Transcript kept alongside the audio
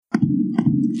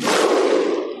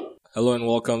Hello and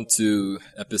welcome to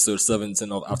episode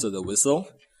 17 of After the Whistle.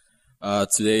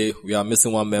 Today we are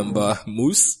missing one member,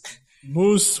 Moose.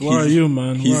 Moose, where are you,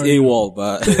 man? He's AWOL,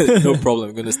 but no problem.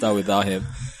 We're going to start without him.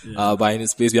 Yeah. But in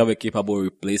his place, we have a capable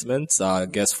replacement,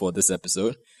 guest for this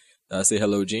episode. Say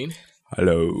hello, Gene.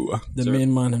 Hello. The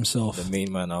main man himself. The main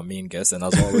man, our main guest, and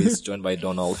as always, joined by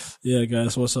Donald. Yeah,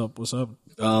 guys, what's up? What's up?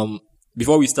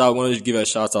 Before we start, I wanted to give a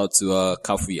shout out to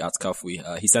Kafui at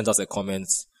Kafui. He sent us a comment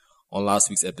on last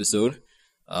week's episode.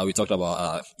 We talked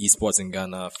about esports in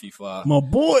Ghana, FIFA. My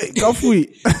boy,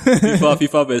 Kafui.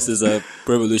 FIFA versus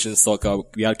Pro Evolution Soccer.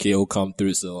 We had KO come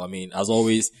through. So, I mean, as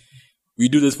always, we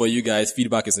do this for you guys.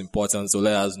 Feedback is important. So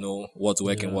let us know what's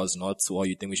working, what's not, what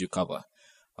you think we should cover.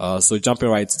 So jumping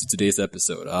right to today's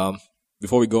episode.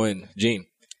 Before we go in, Gene,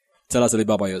 tell us a little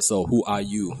bit about yourself. Who are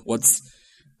you? What's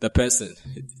the person?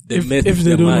 The myth. If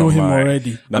they don't know him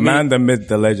already. The man, the myth,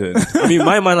 the legend. I mean,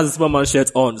 my man has a Superman shirt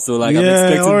on, so like I'm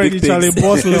expecting already big things. Charlie,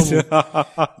 boss level.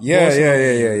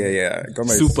 Yeah. Got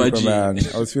my Super Superman.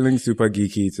 I was feeling super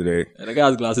geeky today. And the guy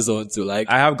has glasses on too,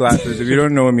 like. I have glasses. If you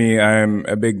don't know me, I'm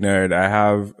a big nerd. I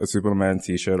have a Superman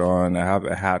t-shirt on. I have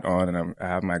a hat on, and I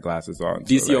have my glasses on.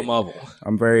 DC or Marvel?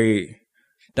 I'm very...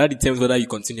 That determines whether you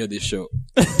continue this show.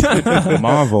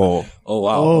 Marvel. Oh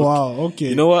wow. Oh wow. Okay.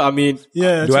 You know what? I mean,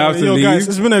 Yeah. Do I have to leave? Guys,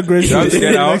 it's been a great show. have to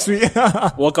get out? Next week.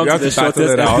 welcome You to have the to battle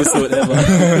shortest it out. episode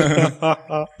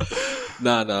ever.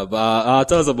 Nah, but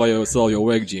tell us about yourself, your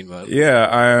work, Gene, man.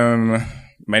 Yeah,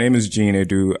 my name is Gene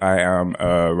Edu. I am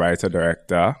a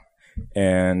writer-director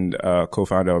and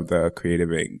co-founder of The Creative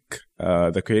Inc.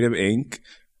 The Creative Inc.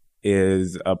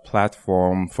 is a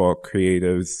platform for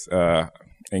creatives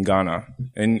in Ghana,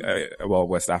 in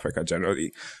West Africa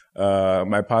generally.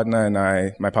 My partner,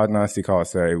 Sika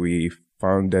Osei, we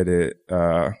founded it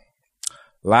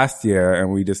last year,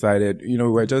 and we decided,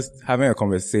 we're just having a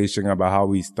conversation about how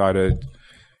we started,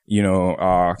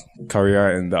 our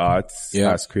career in the arts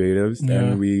as creatives,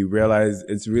 and we realized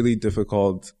it's really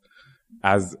difficult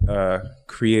as a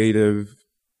creative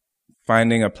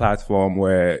finding a platform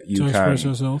where you can express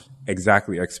yourself.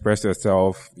 Exactly, express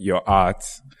yourself, your art.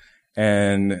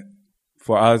 And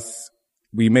for us,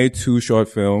 we made 2 short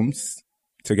films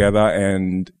together,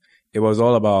 and it was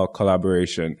all about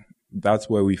collaboration. That's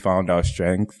where we found our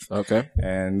strength. Okay.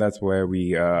 And that's where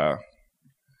we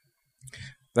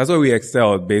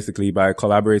excelled, basically, by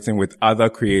collaborating with other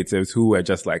creatives who were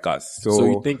just like us. So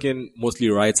you're thinking mostly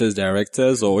writers,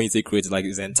 directors, or when you say creators, like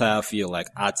this entire field, like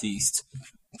artists?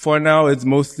 For now, it's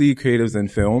mostly creatives in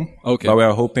film. Okay. But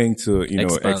we're hoping to,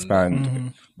 expand. Mm-hmm.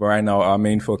 But right now, our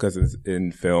main focus is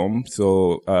in film.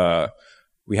 So,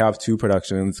 we have 2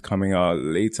 productions coming out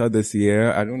later this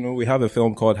year. I don't know. We have a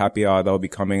film called Happy Hour that will be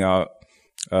coming out,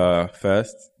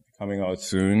 first, coming out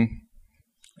soon.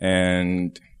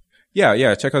 And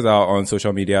yeah, check us out on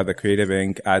social media, The Creative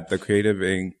Inc., at The Creative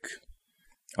Inc.,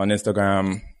 on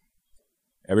Instagram,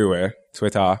 everywhere,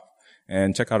 Twitter,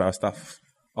 and check out our stuff.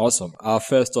 Awesome. Our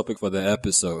first topic for the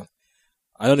episode.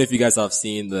 I don't know if you guys have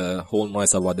seen the whole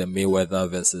noise about the Mayweather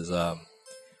versus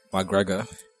McGregor.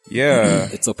 Yeah.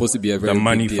 It's supposed to be a very The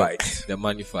money big deal. fight. The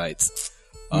money fight.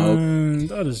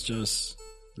 That is just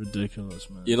ridiculous,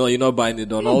 man. You're not buying it,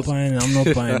 Donald. I'm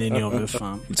not buying any of it,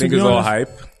 fam. You think it's all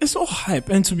hype? It's all hype.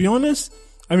 And to be honest,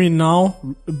 I mean, now,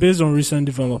 based on recent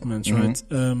developments, right?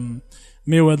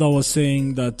 Mayweather was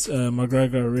saying that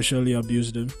McGregor racially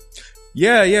abused him.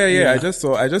 Yeah. I just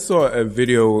saw a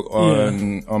video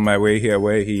on my way here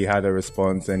where he had a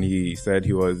response, and he said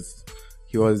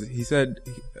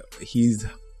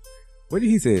what did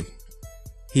he say?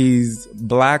 He's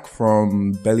black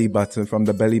from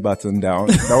the belly button down.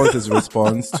 That was his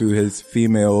response to his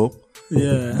female,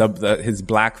 his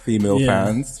black female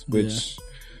fans, which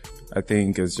I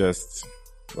think is just,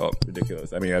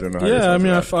 ridiculous. I mean, I don't know how Yeah, I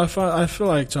mean, I feel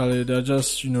like, Charlie, they're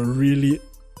just, really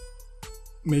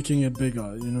making it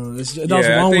bigger, that's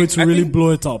one way to really blow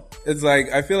it up. It's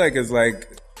like, I feel like it's like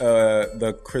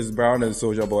the Chris Brown and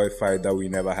Soulja Boy fight that we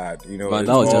never had, But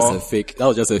that was just a fake. That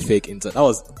was just a fake. It's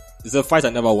a fight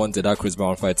I never wanted. That Chris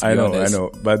Brown fight. I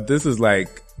know. But this is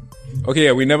like, okay,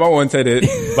 yeah, we never wanted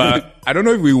it, but I don't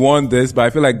know if we want this, but I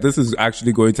feel like this is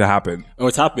actually going to happen. Oh,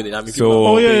 it's happening. I mean,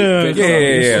 so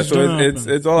yeah. So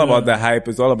it's all about the hype.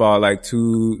 It's all about like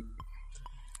 2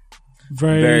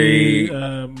 very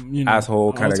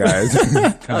asshole kind of guys.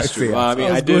 That's true. I mean,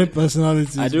 I did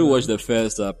watch the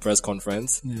first press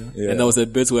conference, and there was a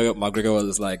bit where McGregor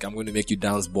was like, "I'm going to make you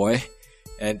dance, boy,"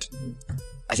 and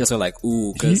I just went like,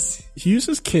 "Ooh," because he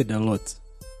uses kid a lot.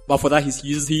 But for that, he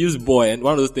used boy, and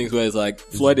one of those things where it's like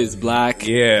Floyd is black,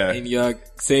 and you're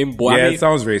saying boy. Yeah, it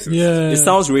sounds racist. It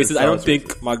sounds racist. I don't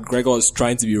think McGregor was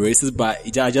trying to be racist, but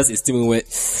I just esteem with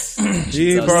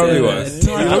He probably was.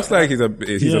 He looks like he's a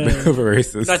bit of a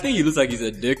racist. I think he looks like he's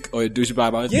a dick or a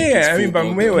douchebag. But Yeah, I mean, but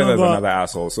Mayweather's another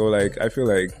asshole. So like, I feel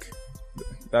like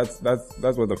that's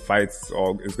what the fight's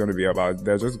all is going to be about.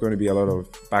 There's just going to be a lot of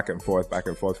back and forth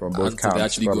from both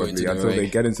camps probably until they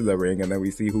get into the ring, and then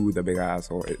we see who the bigger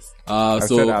asshole is. I've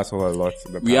said asshole a lot.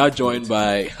 We are joined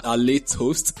by our late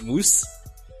host, Moose.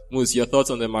 Moose, your thoughts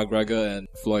on the McGregor and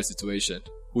Floyd situation?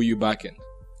 Who you backing?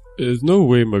 There's no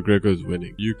way McGregor is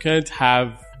winning. You can't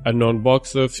have a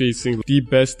non-boxer facing the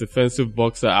best defensive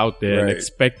boxer out there and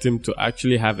expect him to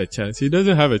actually have a chance. He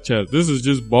doesn't have a chance. This is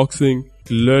just boxing,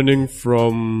 learning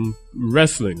from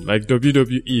wrestling, like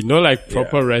WWE, not like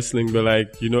proper wrestling, but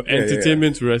like,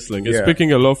 entertainment wrestling. It's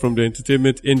picking a lot from the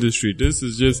entertainment industry. This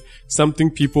is just something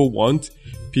people want.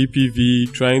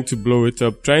 PPV, trying to blow it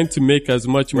up, trying to make as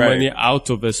much money out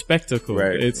of a spectacle.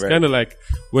 It's kind of like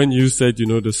when you said, the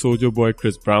Soulja Boy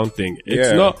Chris Brown thing.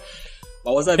 It's not...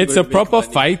 It's a proper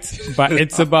fight, but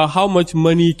it's about how much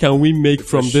money can we make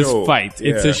from this fight.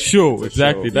 It's a show.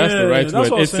 Exactly. That's the right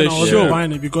word. It's a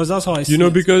show. Because that's how I see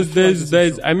it. Because there's,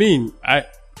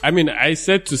 I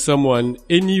said to someone,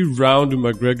 any round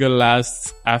McGregor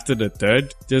lasts after the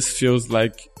third just feels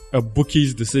like a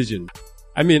bookie's decision.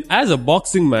 I mean, as a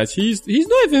boxing match, he's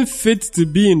not even fit to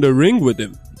be in the ring with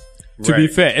him. To be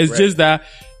fair, it's just that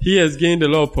he has gained a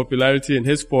lot of popularity in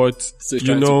his sport. So he's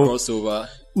trying to cross over.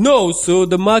 No, so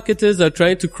the marketers are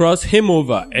trying to cross him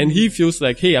over, and he feels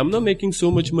like, hey, I'm not making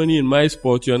so much money in my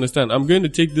sport, you understand? I'm going to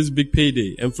take this big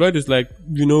payday. And Floyd is like,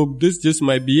 this just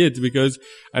might be it, because,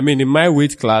 in my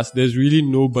weight class, there's really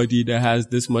nobody that has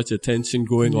this much attention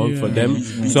going on for them.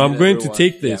 So I'm going to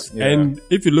take this. Yeah. And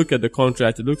if you look at the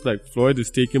contract, it looks like Floyd is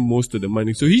taking most of the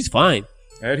money, so he's fine.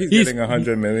 And he's getting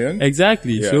 100 million.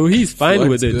 Exactly. Yeah. So he's fine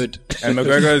with it. Good. And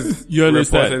McGregor's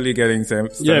reportedly getting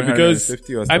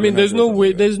 750 or something. There's no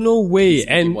way.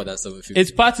 And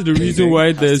it's part of the reason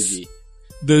why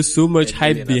there's so much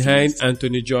hype behind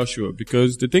Anthony Joshua,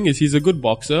 because the thing is, he's a good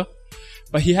boxer,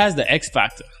 but he has the X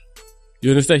factor. You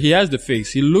understand? He has the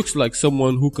face. He looks like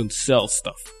someone who can sell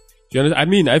stuff. You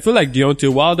understand? I feel like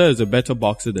Deontay Wilder is a better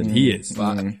boxer than he is.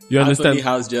 You understand?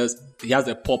 He has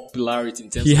the popularity in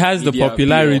terms He of has the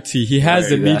popularity. Appeal. He has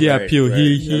the media appeal.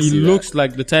 He looks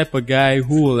like the type of guy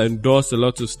who will endorse a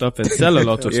lot of stuff and sell a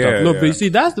lot of stuff. No, but you see,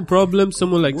 that's the problem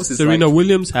someone like Serena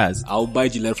Williams has. I'll buy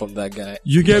Gillette from that guy.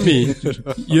 You get me?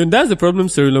 That's the problem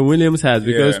Serena Williams has,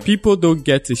 because people don't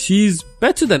get it. She's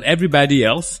better than everybody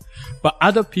else, but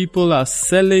other people are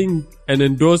selling and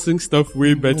endorsing stuff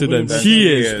way better than she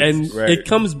is. And it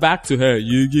comes back to her.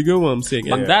 You get what I'm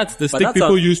saying? And that's the stick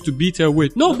people used to beat her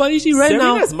with. No, but you see right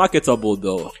now, Serena's marketable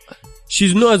though.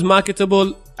 She's not as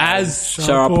marketable as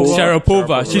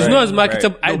Sharapova. She's not as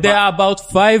marketable. There are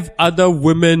about 5 other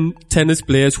women tennis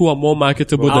players who are more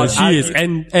marketable than she is.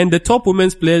 And the top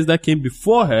women's players that came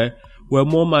before her were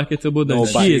more marketable than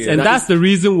she is. And that's the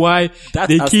reason why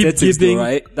they keep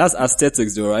giving... That's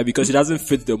aesthetics though, right? Because she doesn't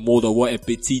fit the mold of what a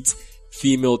petite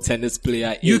female tennis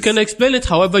player is. You can explain it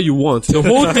however you want. The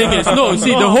whole thing is, the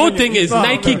whole thing is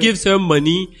Nike gives her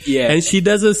money and she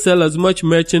doesn't sell as much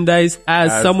merchandise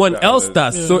as someone else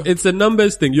does. Yeah. So it's a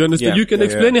numbers thing. You understand? You can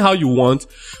explain it how you want,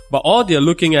 but all they're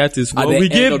looking at is, we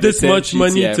give this much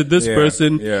money to this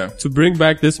person to bring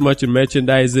back this much in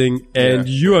merchandising, and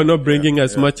you are not bringing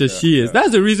as much as she is.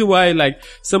 That's the reason why, like,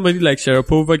 somebody like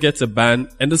Sharapova gets a ban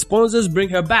and the sponsors bring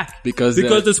her back. Because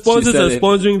the sponsors are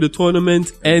sponsoring the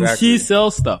tournament and she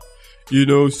sells stuff.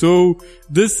 So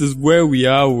this is where we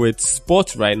are with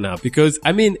sports right now, because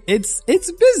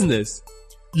it's business.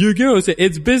 You get what I'm saying?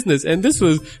 It's business, and this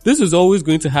was always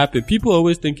going to happen. People are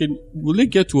always thinking, will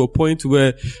it get to a point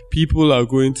where people are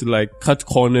going to like cut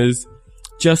corners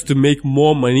just to make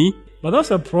more money? But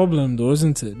that's a problem though,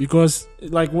 isn't it? Because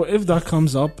if that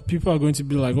comes up, people are going to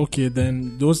be like, okay,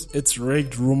 then it's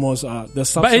rigged rumors are the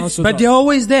substance. But they're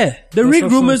always there. The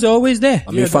rigged rumors are always there.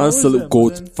 Fans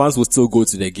will still go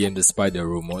to the game despite the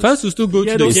rumors. Fans will still go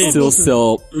to the game. They still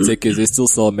sell tickets. They still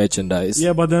sell merchandise.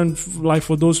 Yeah, but then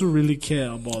for those who really care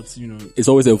about, it's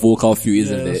always a vocal few,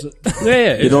 isn't it?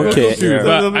 Yeah. They don't care.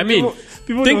 But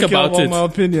people think about it. My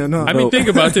opinion. Huh? Think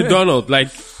about it, Donald.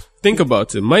 Think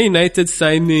about it. Man United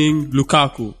signing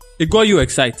Lukaku. It got you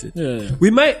excited. Yeah.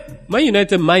 Man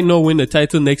United might not win the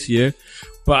title next year,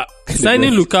 but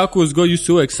signing Lukaku has got you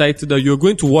so excited that you're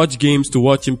going to watch games to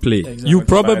watch him play. Exactly. You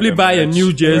probably buy a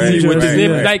new jersey with his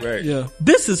name.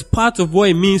 This is part of what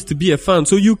it means to be a fan.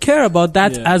 So you care about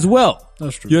that as well.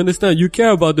 That's true. You understand? You care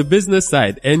about the business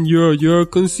side, and you're a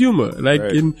consumer.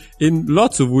 In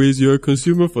lots of ways, you're a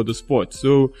consumer for the sport.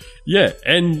 So yeah,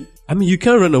 and I mean, you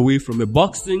can't run away from it.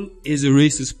 Boxing is a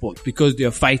racist sport because they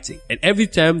are fighting. And every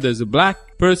time there's a black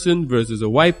person versus a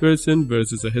white person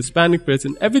versus a Hispanic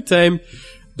person, every time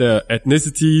the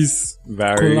ethnicities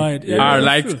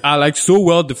are like so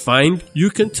well defined, you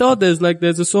can tell there's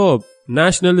a sort of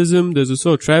nationalism, there's a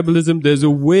sort of tribalism, there's a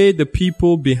way the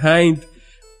people behind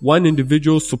one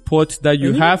individual support that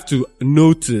you have to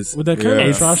notice. With that kind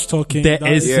of trash talking. There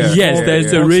is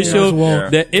a racial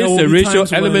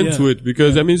element to it,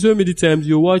 because I mean, so many times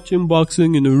you're watching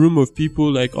boxing in a room of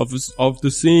people like of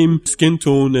the same skin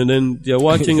tone, and then they're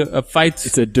watching a fight.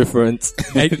 It's a different,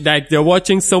 like they're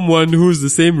watching someone who's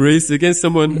the same race against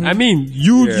someone. I mean,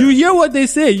 you hear what they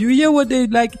say, you hear what they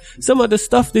like, some of the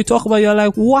stuff they talk about. You're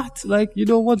like, what? Like, you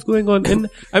know what's going on?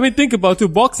 And I mean, think about it.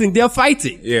 Boxing, they're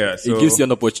fighting. Yeah, so it gives you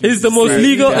an opportunity. It's the most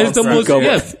legal. It's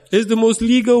the most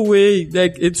legal way.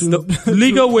 Like, it's the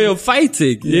legal way of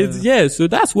fighting. So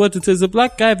that's what it is. A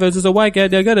black guy versus a white guy.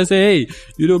 They're gonna say, hey,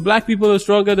 you know, black people are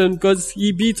stronger than because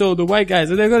he beat all the white guys,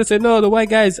 and they're gonna say, no, the white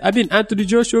guys. I mean, Anthony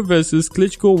Joshua versus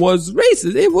Klitschko was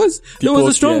racist. There was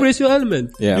a strong racial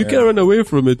element. You can't run away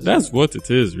from it. That's what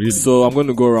it is, really. So I'm going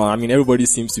to go around. I mean, everybody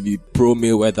seems to be pro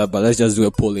Mayweather, but let's just do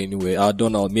a poll anyway.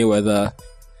 Donald, Mayweather,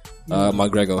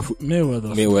 McGregor,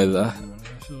 Mayweather.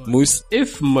 Moose.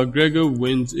 If McGregor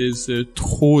wins, it's a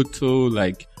total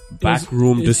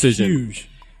backroom decision. Huge.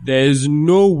 There's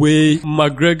no way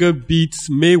McGregor beats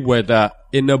Mayweather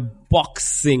in a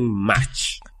boxing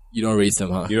match. You don't race him,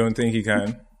 huh? You don't think he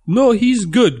can? No, he's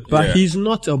good, but he's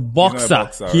not a boxer.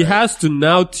 He has to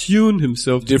now tune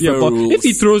himself to different be a boxer. rules. If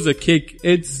he throws a kick,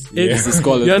 it's you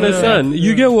understand?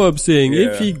 You get what I'm saying?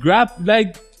 If he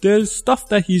there's stuff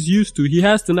that he's used to. He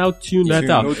has to now tune that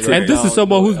out. And this is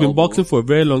someone who's been boxing for a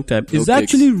very long time. Is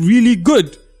actually really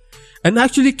good and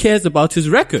actually cares about his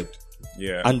record.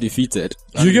 Yeah. Undefeated.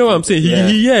 You get what I'm saying?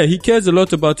 He cares a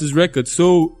lot about his record.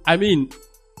 So, I mean,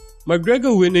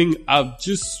 McGregor winning, I'll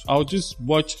just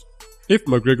watch. If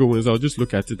McGregor wins, I'll just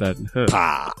look at it and,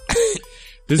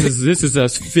 This is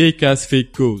as fake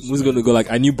goes. Who's gonna go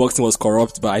like, I knew boxing was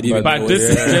corrupt, but I didn't know. But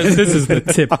this is the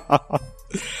tip.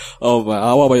 Oh man,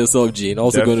 how about yourself, Gene?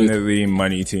 Also Definitely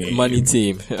money team. Money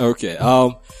team. Okay.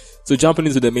 So jumping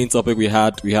into the main topic we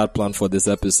had planned for this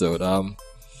episode.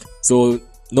 So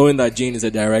knowing that Gene is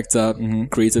a director,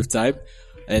 creative type,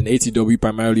 and ATW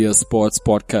primarily a sports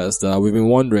podcast, we've been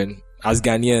wondering, as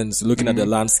Ghanaians looking at the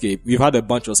landscape, we've had a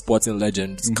bunch of sporting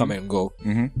legends come and go.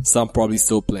 Some probably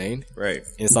still playing, right?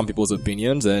 In some people's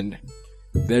opinions, and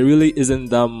there really isn't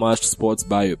that much sports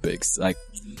biopics. Like,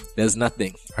 there's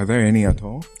nothing. Are there any at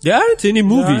all? There aren't any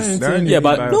movies.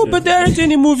 But there aren't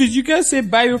any movies. You can't say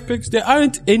biopics. There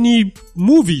aren't any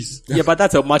movies. Yeah, but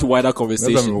that's a much wider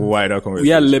conversation. That's a wider conversation.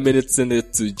 We are limiting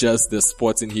it to just the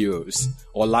sporting heroes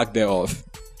or lack thereof.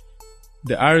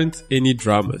 There aren't any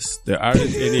dramas. There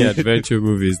aren't any adventure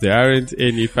movies. There aren't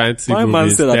any fancy movies. Man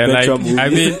said adventure movies. I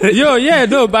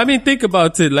mean, but I mean, think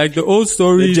about it. Like the old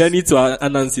stories. The Journey to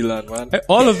Anansi Land, man.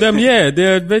 All of them,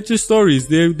 they're adventure stories.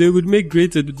 They would make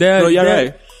greater.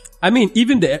 Right. I mean,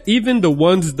 even the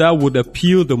ones that would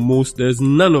appeal the most, there's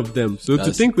none of them. So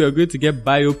to think we are going to get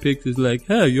biopics is like,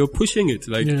 you're pushing it.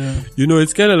 Like, you know,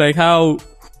 it's kind of like how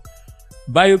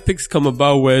biopics come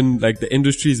about when like the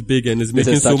industry is big and is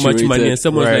making so much money, and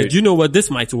someone's like, you know what, this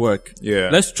might work. Yeah.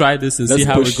 Let's try this and see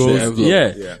how it goes.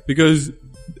 Yeah. Because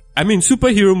I mean,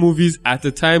 superhero movies at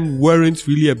the time weren't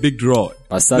really a big draw.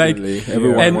 But suddenly,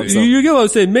 everyone and wants you get what I'm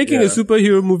saying? Making a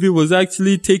superhero movie was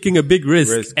actually taking a big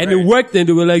risk. And it worked, and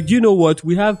they were like, you know what?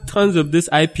 We have tons of this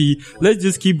IP. Let's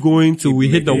just keep going till we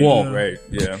hit the wall. Right.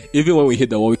 Yeah. Even when we hit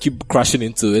the wall, we keep crashing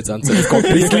into it until it's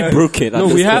completely broken. No,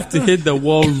 we have to hit the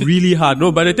wall really hard.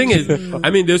 No, but the thing is, I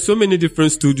mean, there's so many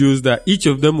different studios that each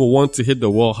of them will want to hit the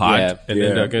wall hard. And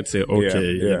then they're going to say,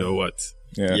 okay, you know what?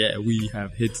 Yeah, we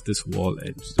have hit this wall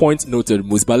edge. Point noted,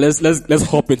 Moose. But let's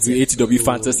hop into ATW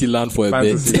fantasy land for a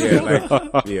bit.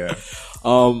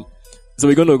 So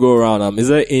we're gonna go around. Is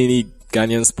there any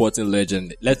Ghanaian sporting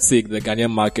legend? Let's say the Ghanaian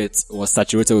market was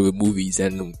saturated with movies,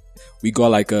 and we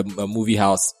got like a movie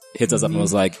house hit us up and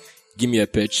was like, "Give me a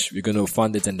pitch. We're gonna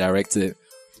fund it and direct it.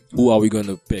 Who are we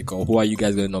gonna pick, or who are you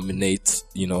guys gonna nominate?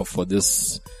 You know, for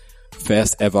this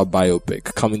first ever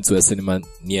biopic coming to a cinema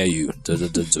near you."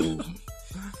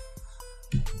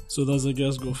 So does the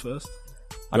guest go first?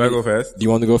 Do I go first? Do you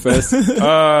want to go first?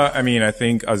 I mean, I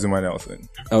think Azuma Nelson.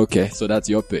 Okay, so that's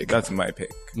your pick. That's my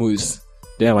pick. Moose.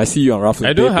 Damn, I see you unruffled.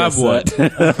 I don't have one. I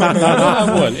don't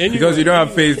have one. Because you don't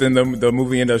have faith in the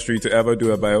movie industry to ever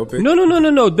do a biopic?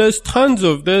 No. There's tons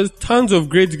of great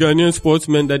Ghanaian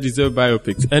sportsmen that deserve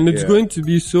biopics. And it's going to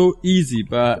be so easy,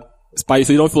 but... So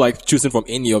you don't feel like choosing from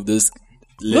any of this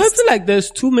list? No, I feel like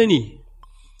there's too many.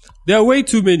 There are way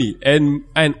too many. And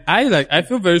I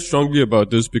feel very strongly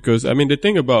about this because, I mean, the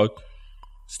thing about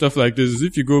stuff like this is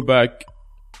if you go back,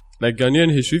 like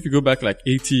Ghanaian history, if you go back like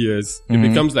 80 years, it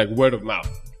becomes like word of mouth.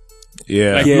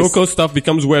 Yeah. Like local stuff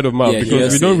becomes word of mouth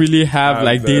because we don't really have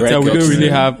like data. We don't really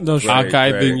have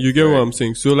archiving. You get what I'm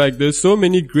saying? So like there's so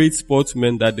many great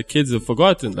sportsmen that the kids have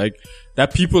forgotten, like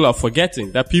that people are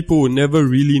forgetting, that people will never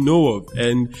really know of.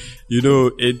 And you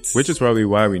know, which is probably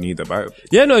why we need the biopics.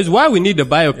 Yeah, no, it's why we need the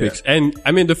biopics. Yeah. And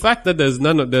I mean, the fact that there's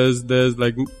no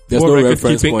record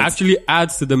keeping actually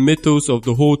adds to the mythos of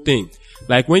the whole thing.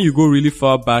 Like when you go really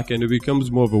far back and it becomes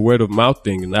more of a word of mouth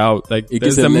thing now, like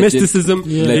there's a mysticism.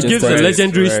 It gives a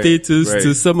legendary status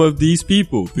to some of these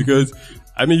people because,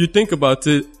 I mean, you think about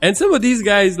it and some of these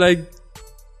guys, like,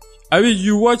 I mean,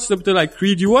 you watch something like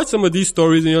Creed, you watch some of these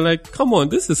stories and you're like, come on,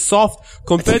 this is soft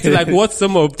compared to like what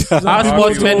some of our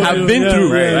sportsmen have been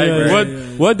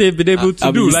through, what they've been able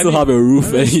to do. You still have a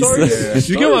roof.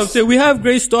 You get what I'm saying? We have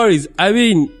great stories. I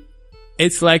mean,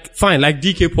 it's like, fine, like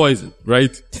DK Poison,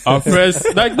 right? Our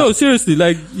first, like, no, seriously,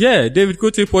 like, yeah, David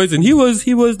Kote Poison. He was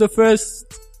the first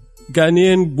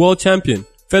Ghanaian world champion,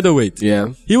 featherweight.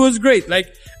 Yeah. He was great.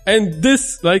 Like, and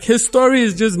this, like, his story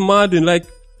is just mad and like,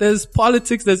 there's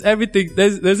politics, there's everything.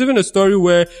 There's even a story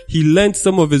where he lent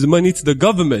some of his money to the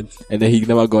government. And then he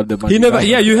never got the money.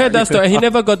 Yeah, you heard that story. He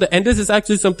never got and this is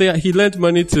actually something, he lent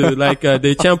money to like,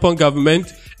 the Champon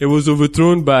government. It was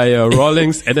overthrown by,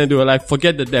 Rawlings and then they were like,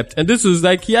 forget the debt. And this was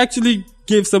like, he actually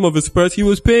gave some of his purse. He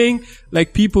was paying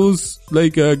like people's,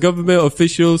 like, government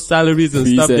officials salaries and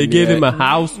stuff. They gave him a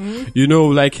house, you know,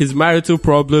 like his marital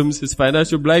problems, his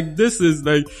financial, like this is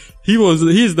like,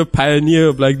 he's the pioneer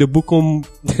of like the Bukom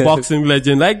boxing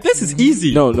legend. Like this is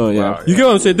easy. No, yeah. You get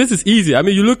what I'm saying? This is easy. I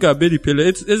mean, you look at Abedi Pele,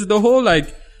 it's the whole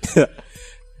like,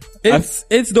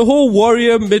 it's the whole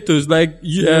warrior mythos, like, what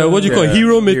do you call it?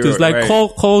 Hero mythos, like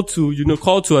call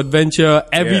to adventure,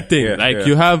 everything.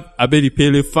 You have Abedi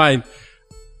Pele, fine.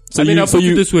 So I'll put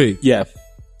it this way. Yeah.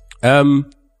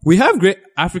 We have great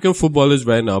African footballers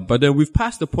right now, but then we've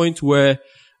passed the point where,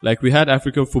 like, we had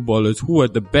African footballers who were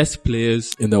the best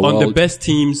players in the world, on the best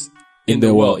teams in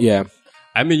the world. Yeah.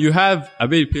 I mean, you have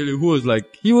Abedi Pele, who was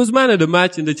like, he was man of the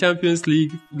match in the Champions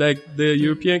League, like the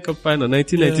European Cup final,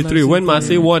 1993, when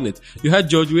Marseille won it. You had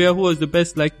George Weah, who was the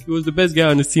best, like, he was the best guy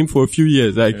on his team for a few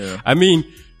years. Like, I mean,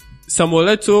 Samuel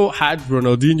Eto'o had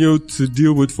Ronaldinho to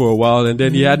deal with for a while, and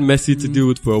then he had Messi to deal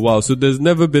with for a while. So there's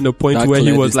never been a point where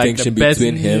he was like the best.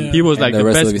 He was like the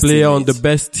best player on the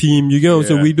best team. You know,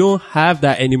 so we don't have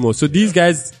that anymore. So these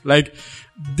guys, like,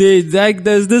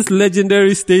 there's this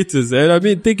legendary status. And I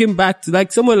mean, thinking back to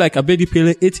like someone like Abedi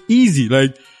Pele, it's easy.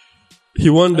 Like, he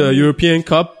won the European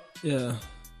Cup. Yeah.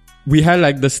 We had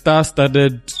like the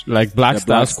star-studded like Black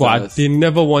Star squad. They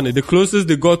never won it. The closest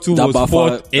they got to was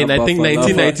fourth in I think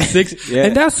 1996.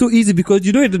 And that's so easy because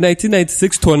you know in the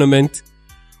 1996 tournament,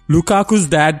 Lukaku's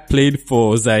dad played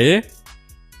for Zaire.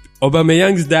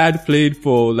 Aubameyang's dad played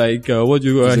for like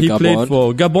he played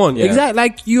for Gabon. Yeah. Exactly.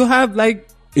 Like you have like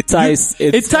it ties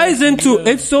into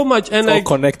it's so much and like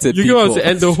all connected. You know,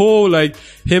 and the whole like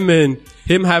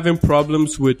him having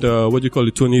problems with Tony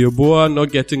Yeboah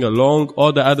not getting along,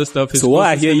 all the other stuff. So what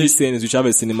I hear you saying is we should have a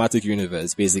cinematic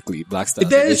universe, basically Black Stars.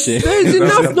 There's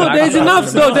enough to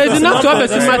have a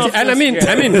cinematic. And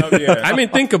I mean,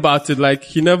 think about it. Like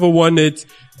he never won it.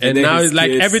 And now it's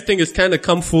like everything is kind of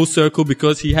come full circle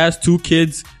because he has 2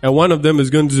 kids and one of them is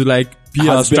going to like be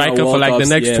a striker for like the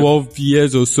next 12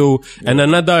 years or so. And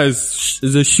another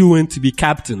is a shoo-in to be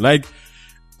captain. Like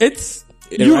it's,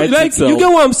 you get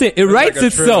what I'm saying? It writes like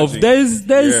itself.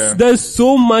 There's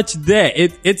so much there.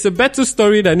 It's a better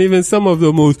story than even some of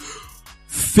the most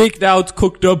faked out,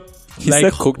 cooked up,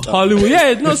 like Hollywood.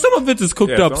 Yeah, no, some of it is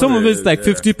cooked up. Some of it's like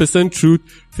 50% truth,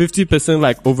 50%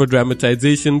 like over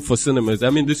dramatization for cinemas. I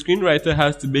mean, the screenwriter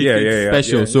has to make it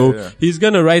special. So he's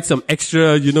gonna write some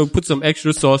extra, put some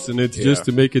extra sauce in it just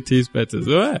to make it taste better.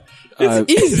 So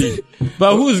it's easy.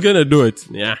 But who's gonna do it?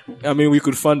 Yeah. I mean, we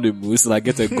could fund the moose, like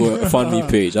get a fund me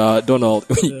page. Donald.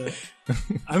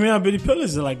 I mean, Abedi Pele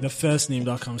is like the first name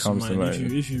that comes to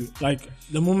mind. If you like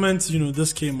the moment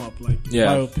this came up, like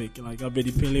biopic, like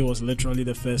Abedi Pele was literally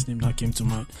the first name that came to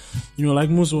mind. Like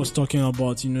Moose was talking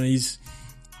about,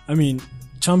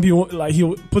 champion, like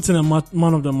he puts in a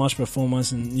man of the match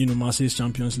performance in Marseille's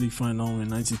Champions League final in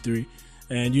 '93,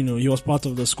 and he was part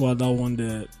of the squad that won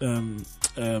the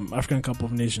African Cup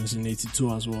of Nations in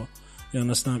 '82 as well. You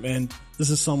understand? And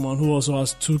this is someone who also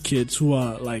has 2 kids who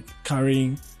are like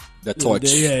carrying the torch.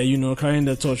 Carrying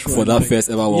the torch for that first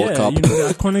ever World Cup.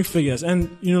 The iconic figures.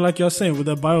 And, like you're saying, with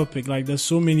the biopic, like there's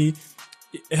so many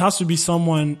it has to be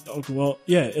someone. Okay, well,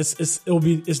 yeah,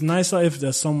 it's nicer if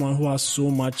there's someone who has so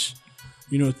much,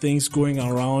 things going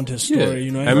around his story.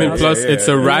 I mean, plus it's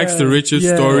a rags to riches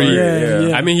story.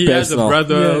 I mean, he has a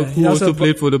brother who also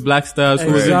played for the Black Stars,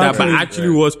 who was in that, but actually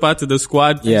was part of the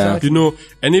squad.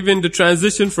 And even the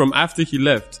transition from after he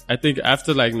left, I think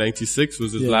after like 96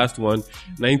 was his last one.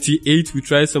 98, we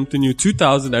tried something new.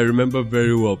 2000, I remember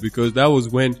very well because that was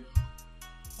when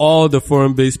all the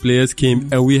foreign-based players came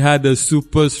and we had a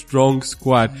super strong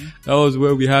squad. That was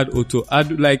where we had Otto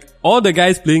Addo. Like, all the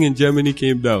guys playing in Germany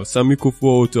came down. Sami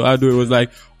Kufo, Otto Addo. It was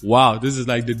like, wow, this is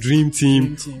like the dream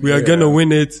team. We are gonna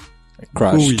win it.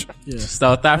 Crashed.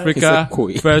 South Africa,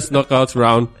 first knockout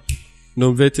round.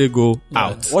 Nomvete go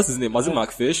out. What's his name? Was it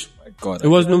McFish? My God. It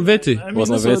was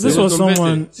Nomvete. This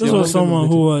was someone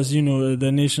who was,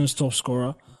 the nation's top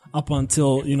scorer. Up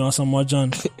until, Asamoah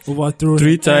Gyan overthrew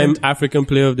 3-time African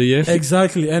Player of the Year.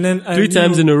 Exactly. And then 3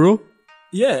 times in a row.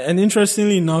 Yeah. And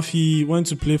interestingly enough, he went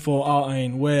to play for Al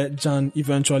Ain, where Gyan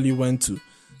eventually went to.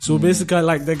 So basically,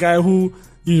 like the guy who,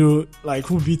 who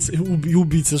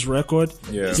beats his record.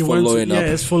 Yeah.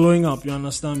 It's following up. You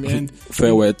understand me? And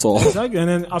fairway tall. Exactly. And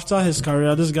then after his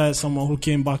career, this guy is someone who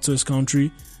came back to his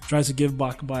country, tried to give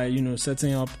back by,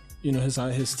 setting up,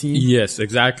 his team. Yes,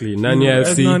 exactly. Nanya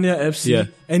FC. Yeah.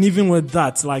 And even with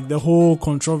that, like the whole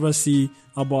controversy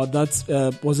about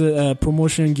that, was it a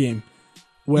promotion game?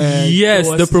 Where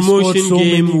the promotion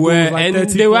game where, and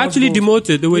they were actually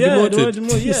demoted. They were demoted.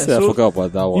 I forgot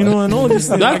about that one. And all this.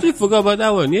 I actually forgot about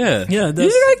that one. Yeah. Yeah.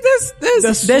 There's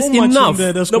so enough.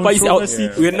 There's no, but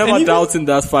we're never doubting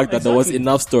that fact that there was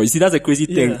enough story. See, that's a crazy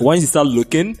thing. Once you start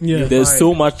looking, there's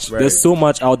so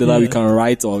much out there that we can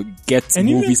write or get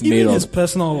movies made of. His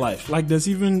personal life, like there's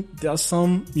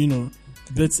some,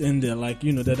 bits in there, like,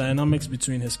 the dynamics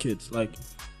between his kids. Like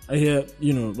I hear,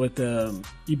 with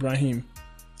Ibrahim.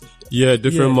 Yeah,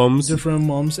 different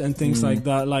moms and things like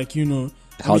that. Like,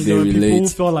 how they relate. People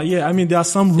felt like, there are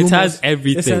some rumors. It has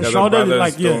everything. It's enshrouded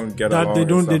like, that they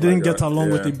didn't get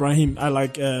along with Ibrahim. I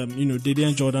like, Dede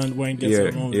and Jordan weren't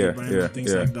getting along with Ibrahim and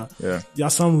things like that. Yeah. There are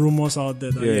some rumors out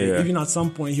there that even at some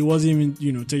point he wasn't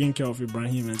even, taking care of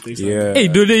Ibrahim and things like that. Hey,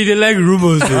 do they like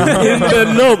rumors?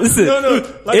 Listen.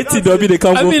 Like ATW, they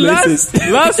come from places.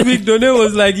 Last week, Done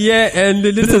was like, and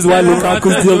this is why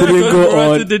Lukaku's deal didn't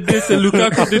go on. Did this and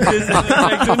Lukaku did this. And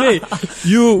like,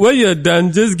 Done, when you're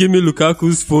done, just give me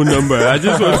Lukaku's phone number. I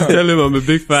just want to tell him I'm a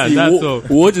big fan. See, that's all.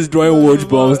 Woj is drawing Woj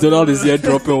bombs. Donald is here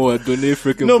dropping what? Donate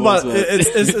freaking no, but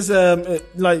it's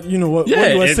like, what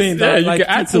you were saying. That, like, you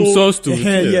can add some sauce to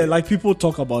it. Like people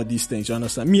talk about these things, you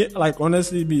understand? Me, like,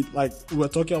 honestly, we were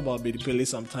talking about Bedi Pele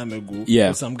some time ago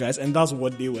with some guys, and that's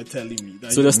what they were telling me.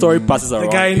 That, so the story passes around.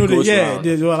 The guy,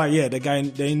 they were like, the guy,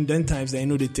 in then times, they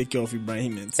take care of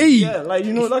Ibrahim. And hey. Yeah, like,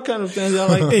 that kind of thing. They're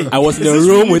like, hey. I was in a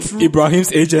room with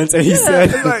Ibrahim's agent, and he said,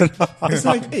 it's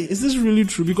like, hey, is this really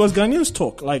true? Because Ghanaians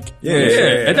talk like,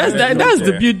 and that's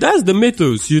the beauty, that's the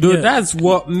mythos, that's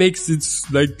what makes it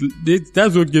like,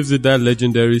 that's what gives it that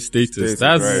legendary status.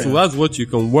 That's what you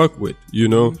can work with,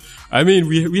 I mean,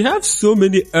 we have so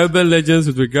many urban legends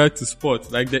with regard to sports,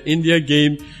 like the India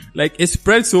game, like it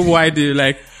spread so widely,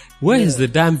 like, where is the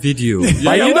damn video? Which one is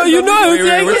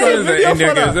the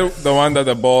India game? Is it the one that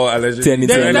the ball allegedly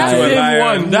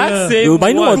that same one. But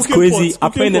you know what's crazy?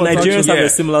 Apparently the Nigerians have a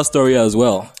similar story as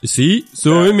well. You see?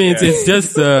 So it means it's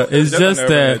just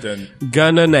a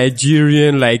Ghana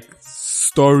Nigerian like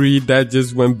story that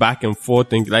just went back and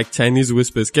forth and like Chinese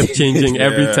whispers kept changing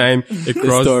every time it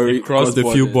crossed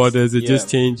a few borders. It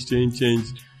just changed.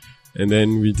 And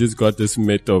then we just got this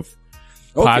myth of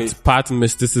part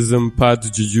mysticism, part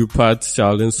juju, part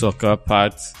Shaolin soccer,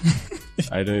 part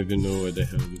I don't even know what the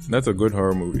hell it is. That's a good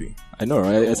horror movie. I know,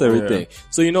 right? That's everything. Yeah.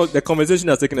 So, the conversation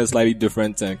has taken a slightly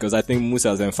different turn because I think Musa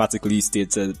has emphatically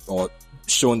stated or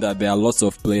shown that there are lots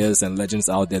of players and legends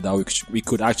out there that we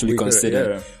could actually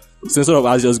consider. So instead of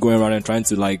us just going around and trying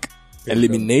to like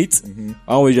eliminate, why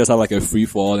don't we just have like a free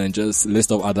for all and just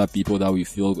list of other people that we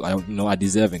feel are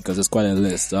deserving, because it's quite a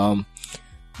list.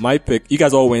 My pick, you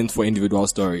guys all went for individual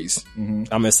stories.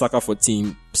 I'm a sucker for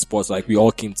team sports. Like we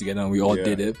all came together and we all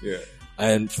did it. Yeah.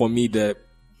 And for me,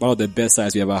 one of the best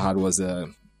sides we ever had was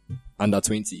under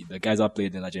 20. The guys that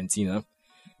played in Argentina.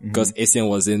 Because Essien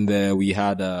was in there. We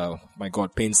had,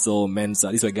 Painsil,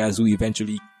 Mensah. These were guys who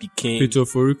eventually became... Peter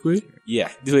Forikwe? Yeah.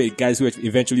 These were guys who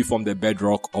eventually formed the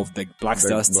bedrock of the Black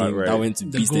Stars team that went to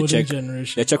beat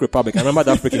the Czech Republic. I remember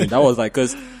that freaking... That was like,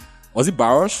 was it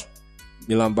Baros?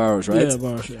 Milan Baros, right? Yeah,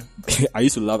 Baros, yeah. I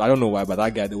used to love, I don't know why, but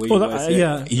that guy, the way he was,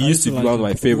 yeah, he used to be one of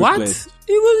my favorite What? players.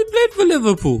 He played for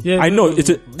Liverpool. Yeah, I know,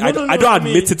 I don't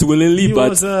admit it willingly, he but,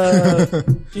 was,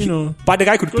 you know, but the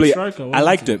guy could play. striker, I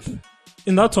liked him.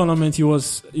 in that tournament, he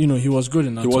was, you know, he was good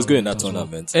in that. He was good in that as well.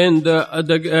 tournament. And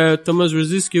Thomas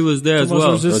Rosicky was there as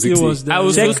well. Rosicky was there. I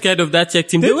was so scared of that Czech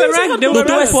team. They They were were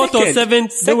ranked fourth or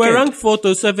seventh. They were ranked fourth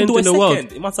or seventh in the world.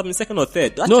 It must have been second or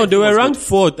third. That No, Czech they team were was ranked good.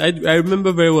 fourth. I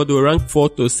remember very well. They were ranked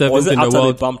fourth or Was seventh it in the after they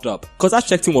world. bumped up? Because that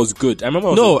Czech team was good. I remember.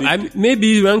 It was No, a big-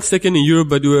 maybe ranked second in Europe,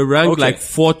 but they were ranked Okay. like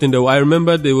fourth in the. I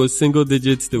remember they were single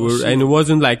digits. They were, and it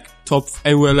wasn't like top.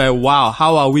 And we're like, wow,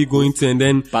 how are we going to? And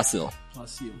then Basil.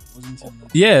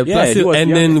 yeah, he Brazil, was and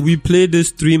young. then we played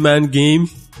this 3-man game.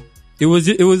 It was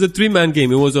a 3-man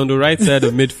game. It was on the right side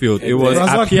of midfield. It was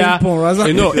Razak Apia. ping-pong,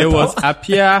 Razak It was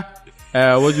Apia.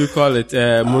 What do you call it?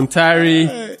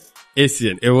 Montari,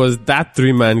 Essien. It was that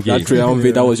 3-man game. That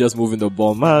triumvirate that was just moving the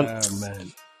ball, man.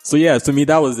 Man. So yeah, to me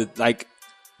that was it. Like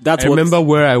that's I what remember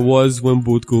where I was when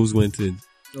both goals went in.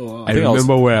 Oh, wow. I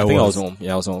remember where I think I was was. home.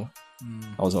 Yeah, I was home.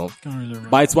 I was home. Can't really remember.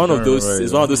 But it's one of those. remember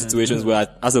It's one of those situations where,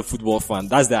 as a football fan,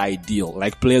 that's the ideal.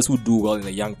 Like players who do well in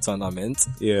a young tournament.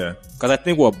 Yeah. Because I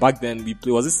think back then we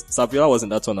played. Was this Saviola was in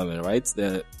that tournament, right?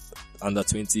 The under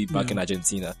 20 back in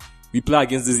Argentina. We play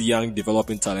against this young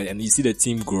developing talent, and you see the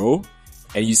team grow,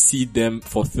 and you see them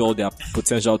fulfill their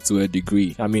potential to a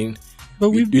degree. I mean,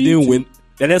 But you didn't win.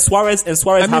 And then Suarez I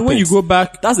mean, happened. when you go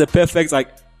back, That's the perfect, like,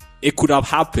 it could have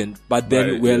happened, but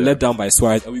then Right, we're yeah. let down by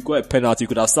Suarez, and we got a penalty,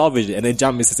 could have salvaged it, and then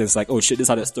Jam misses it, and it's like, oh shit, this is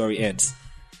how the story ends.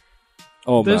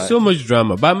 Oh there's man. so much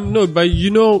drama. But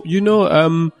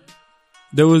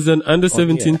there was an under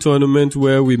 17 tournament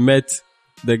where we met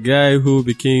the guy who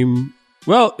became,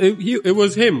 well, it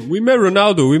was him. We met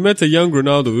Ronaldo. We met a young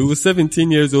Ronaldo. He was 17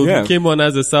 years old. Yeah. He came on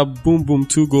as a sub, boom, boom,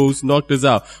 2 goals, knocked us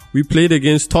out. We played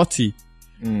against Totti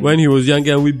when he was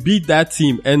younger, and we beat that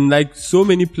team. And like so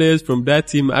many players from that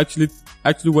team actually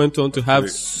went on to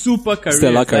have super careers.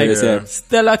 Stellar careers, like, yeah.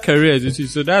 Stellar careers, you see.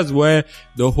 So that's where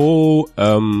the whole,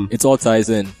 It all ties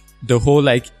in. the whole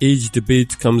like age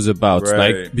debate comes about.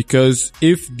 Right. Like, because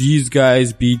if these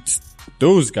guys beat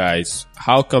those guys,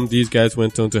 how come these guys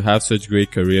went on to have such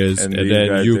great careers and these then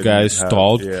guys you didn't guys have-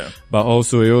 stalled? yeah. But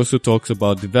also, it also talks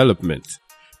about development.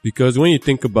 Because when you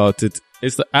think about it,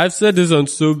 I've said this on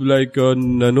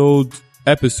on an old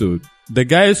episode. The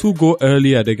guys who go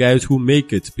early are the guys who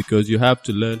make it, because you have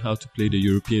to learn how to play the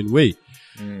European way.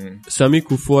 Sami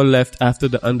Kufuor left after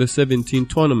the under 17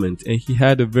 tournament, and he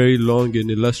had a very long and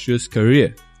illustrious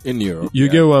career. In Europe. You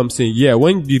get what I'm saying? Yeah,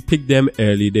 when you pick them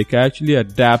early, they can actually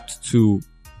adapt to,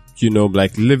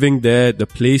 like living there, the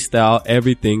play style,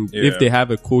 everything. Yeah. If they have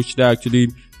a coach that actually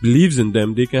believes in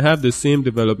them, they can have the same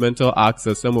developmental arcs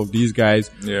as some of these guys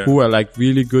who are like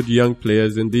really good young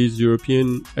players in these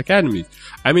European academies.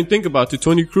 I mean, think about it.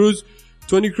 Toni Kroos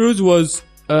was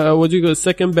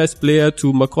second best player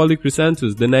to Macaulay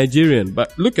Chrysanthus, the Nigerian.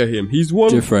 But look at him. He's won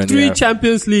Different, 3 yeah.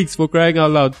 Champions Leagues, for crying out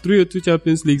loud. 3 or 2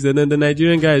 Champions Leagues, and then the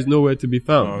Nigerian guy is nowhere to be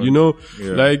found.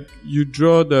 Like you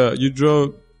draw a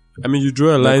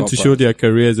line to show their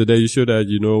careers, and then you show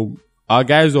that, our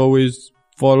guys always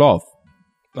fall off.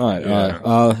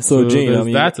 Alright. So Jane, there's I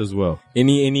mean, that as well.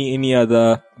 any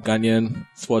other Ghanaian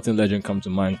sporting legend come to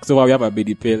mind? So far we have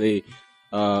Abedi Pele,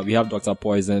 we have Dr.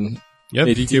 Poison. Yep,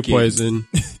 DK Poison.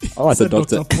 Oh, I said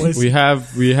Doctor. We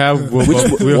have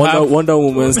Wonder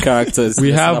Woman's characters.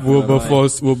 we have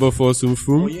Wilberforce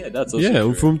Umfum. Oh yeah, that's also Yeah,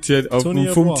 true. Umfum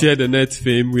Yeboah. tier the net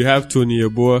fame. We have Tony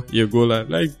Yeboah, Yegola,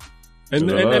 like, and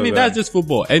I mean, that's just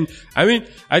football. And I mean,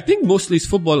 I think mostly it's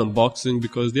football and boxing,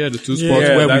 because they are the 2 sports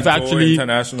where we've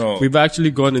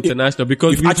actually gone international,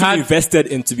 because We've actually invested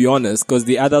in, to be honest, because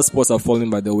the other sports are falling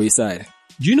by the wayside.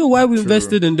 do you know why we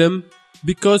invested in them?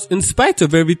 Because in spite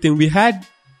of everything, we had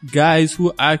guys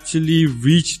who actually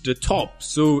reached the top.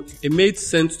 So it made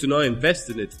sense to now invest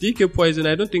in it. DK Poison,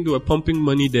 I don't think they were pumping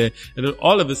money there. And then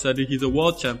all of a sudden, he's a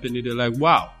world champion. And they're like,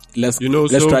 wow. Let's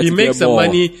So try he to makes get some more.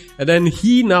 money, and then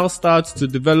he now starts to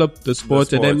develop the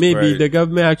sport, and then maybe right. the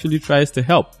government actually tries to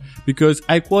help. Because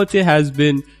Ikwate has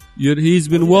been, he's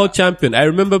been world champion. I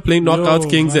remember playing Knockout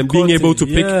Kings and being Ikwate, able to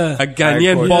pick yeah. a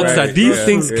Ghanaian Ikwate, boxer. right, These yeah,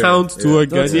 things yeah, count to a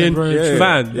That's Ghanaian very true.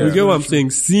 fan. Yeah, You get what I'm saying?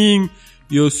 Seeing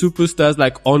your superstars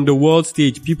like on the world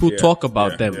stage, people talk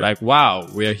about them like, wow,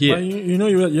 we're here.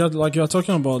 But you're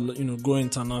talking about, going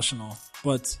international,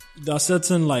 but there are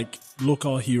certain like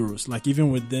local heroes, like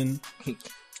even within.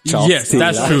 Yes,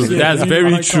 that's Taylor. true. That's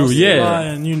very like true. Charles Yeah.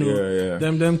 Taylor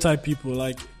and them type people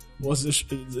like. Does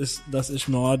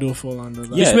Ishmael Ado fall under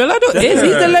that? Yeah. Ismail Ado he's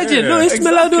a legend. No,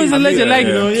 Ismail Ado is a legend. Like,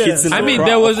 Kids in I the mean, crowd,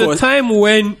 there was of a course. time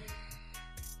when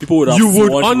people would have you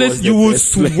would sworn he was the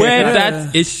best player. swear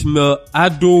that Ishmael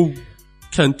Ado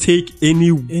can take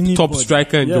any top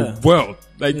striker in the world.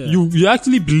 Like you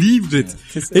actually believed it.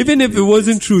 Even if it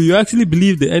wasn't true, you actually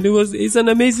believed it. And it's an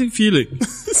amazing feeling.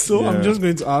 So I'm just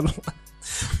going to add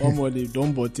one more name,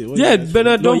 Don Bote.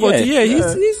 Bernard Don Bote. Yeah,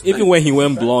 he's even when he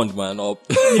went blonde, man.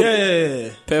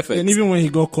 Perfect. And even when he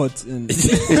got caught.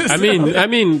 I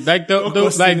mean, like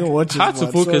hard to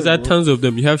focus. There are tons of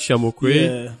them. You have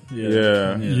Shamokwe.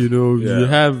 Yeah. You know, you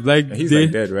have like he's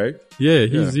like dead, right? Yeah,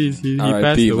 he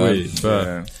passed away.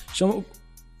 But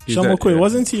Shamokwe,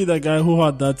 wasn't he the guy who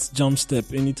had that jump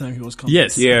step anytime he was coming?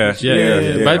 Yes. Yeah.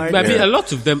 But I mean, a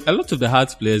lot of the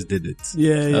Hearts players did it.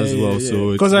 As well.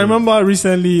 So because I remember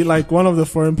recently, like one of the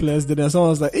foreign players did it. And someone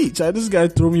was like, "Hey, Chai, this guy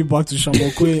threw me back to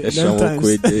Shamokwe."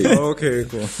 Okay,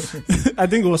 cool. I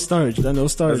think it was Sturridge. Then it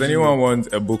was Sturridge. Does anyone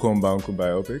want a Bukom Banku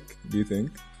biopic? Do you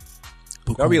think?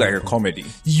 That'd be like a comedy.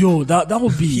 Yo, that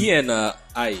would be. He and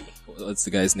what's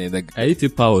the guy's name?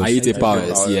 Aite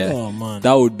Powers. Yeah. Oh man,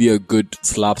 that would be a good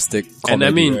slapstick comedy. And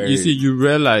I mean, you see, you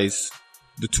realize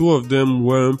the two of them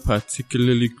weren't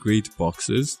particularly great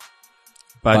boxers,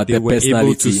 but they were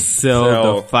able to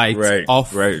sell the fight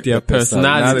off their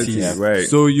personalities. Right.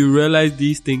 So you realize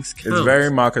these things count. It's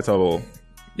very marketable.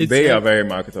 They are very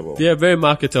marketable. They are very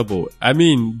marketable. I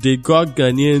mean, they got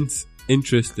Ghanaians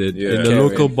interested in the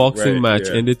local boxing match,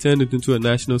 and they turned it into a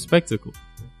national spectacle.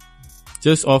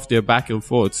 Just off their back and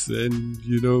forths. And,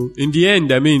 you know, in the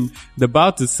end, I mean, the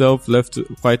bout itself left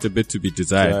quite a bit to be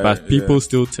desired, but people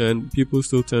still turned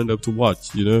up to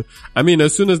watch, you know. I mean,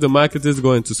 as soon as the marketers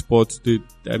go into sports, it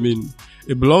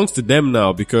belongs to them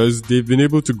now because they've been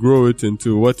able to grow it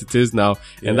into what it is now.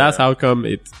 And that's how come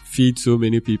it feeds so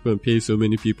many people and pays so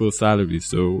many people salaries.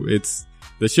 So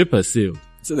the ship has sailed.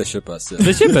 So the ship has sailed.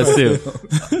 The ship has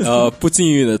sailed. Putting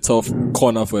you in a tough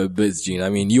corner for a bit, Gene. I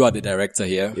mean, you are the director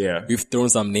here. Yeah. We've thrown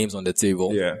some names on the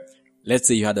table. Yeah. Let's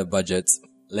say you had a budget.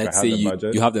 Let's say you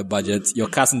have the budget. Your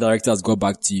casting director has got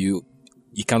back to you.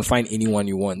 You can find anyone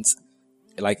you want.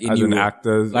 Like as an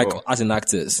actor? As an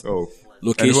actors. Oh.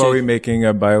 Location. And who are we making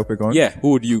a biopic on? Yeah.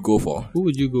 Who would you go for? Who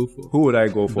would you go for? Who would I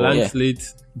go for? Blank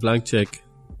slate, blank check.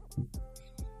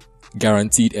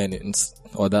 Guaranteed earnings.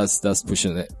 Or that's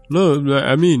pushing it.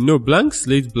 No, blank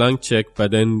slate, blank check,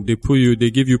 but then they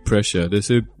give you pressure. They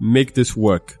say, make this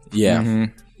work. Yeah.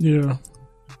 Yeah.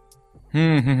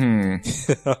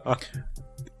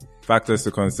 Factors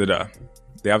to consider.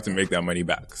 They have to make their money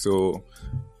back. So,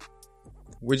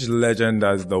 which legend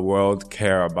does the world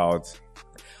care about?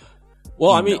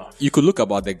 Well, I mean, you can look at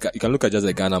just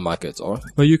the Ghana market, or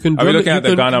but you can. Are we looking at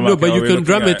the Ghana market? No, but you can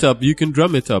drum it up. You can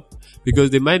drum it up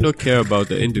because they might not care about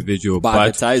the individual, but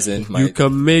advertising. You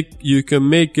can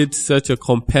make it such a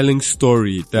compelling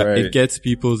story that it gets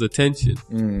people's attention.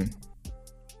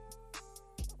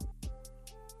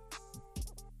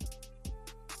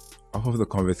 Off of the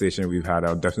conversation we've had,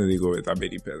 I'll definitely go with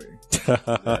Abedi Pele.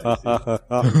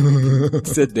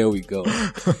 Said there we go.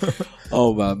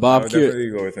 Oh man, but I'm curious.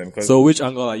 Definitely go with him. So which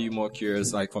angle are you more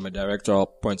curious, like from a directorial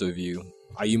point of view?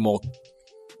 What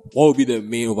would be the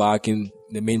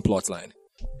main plot line?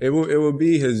 It will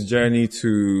be his journey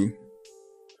to.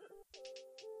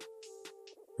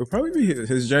 It'll probably be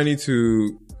his journey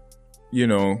to,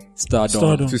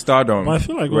 stardom. To stardom. But I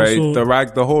feel like also,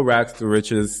 the whole rags to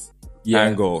riches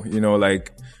angle,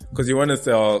 because you want to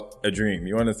sell a dream.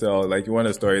 You want to sell, you want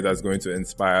a story that's going to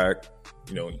inspire,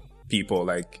 people.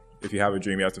 Like, if you have a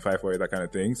dream, you have to fight for it, that kind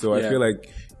of thing. So I feel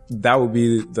like that would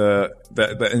be the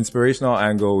inspirational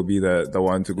angle would be the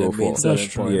one to go for. That's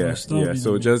true. Yeah.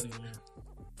 So just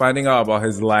finding out about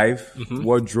his life,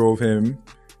 what drove him,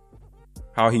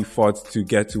 how he fought to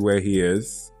get to where he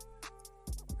is.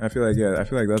 I feel like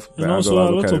that's the and also a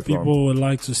lot of people would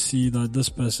like to see that this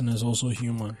person is also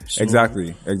human. So,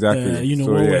 exactly. what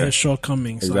were his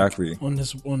shortcomings? Exactly. On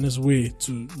his way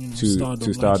to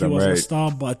stardom. He was a star,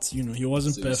 but he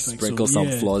wasn't perfect. Sprinkle some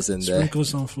flaws in there. Sprinkle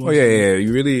some flaws. Oh yeah.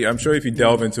 You really, I'm sure if you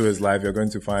delve into his life, you're going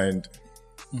to find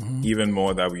even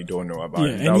more that we don't know about.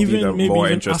 Yeah, and even maybe more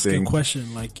interesting. Ask a question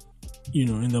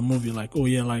in the movie,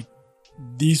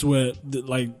 these were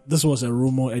this was a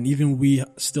rumor, and even we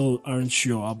still aren't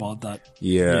sure about that.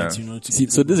 Yeah. Yet,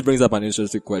 so this brings up an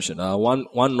interesting question. One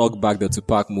knockback the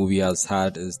Tupac movie has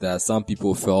had is that some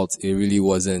people felt it really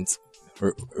wasn't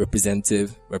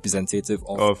representative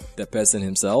of the person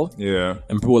himself. Yeah.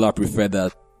 And people have preferred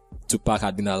that Tupac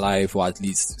had been alive or at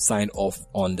least signed off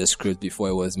on the script before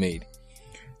it was made.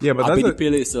 Yeah, but Abedi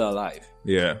Pele is still alive.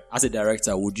 Yeah. As a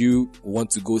director, would you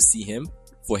want to go see him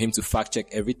for him to fact check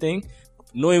everything,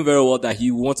 knowing very well that he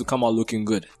wants to come out looking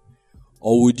good?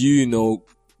 Or would you,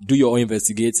 do your own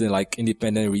investigating, like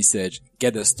independent research,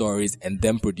 get the stories, and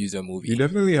then produce a movie? You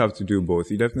definitely have to do both.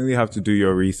 You definitely have to do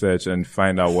your research and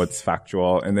find out what's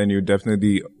factual. And then you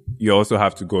also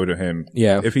have to go to him.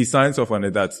 Yeah. If he signs off on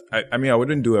it, I mean, I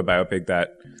wouldn't do a biopic that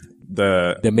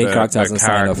the main character hasn't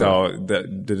signed off on.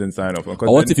 that didn't sign off on.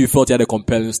 Or what if you felt you had a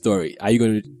compelling story? Are you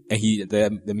going to,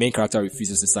 and the main character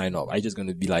refuses to sign off? Are you just going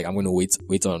to be like, I'm going to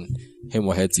wait on him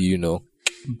or her to,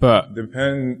 But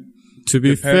to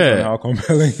be depends fair, on how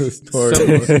compelling the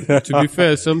story was. to be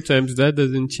fair, sometimes that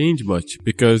doesn't change much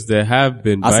because there have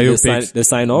been biopics. The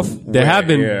sign off? There have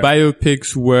been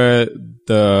biopics where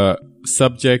the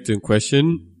subject in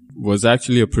question was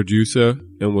actually a producer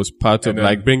and was part of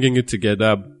like bringing it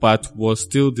together, but was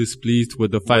still displeased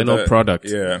with the final product.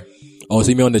 Yeah. Oh, so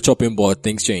you mean on the chopping board,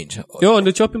 things change? On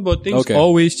the chopping board, things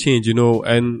always change,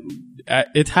 and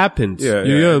it happens. Yeah,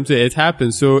 you know what I'm saying? It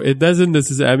happens. So it doesn't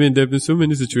necessarily, I mean, there have been so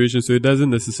many situations, so it doesn't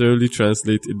necessarily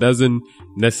translate. It doesn't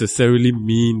necessarily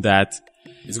mean that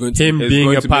it's going to, him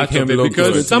being a part of it,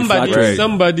 because good.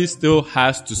 somebody still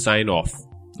has to sign off.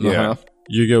 Yeah.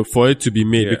 For it to be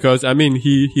made, because I mean,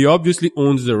 he obviously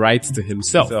owns the rights to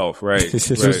himself. Right.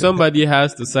 So somebody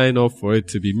has to sign off for it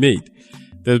to be made.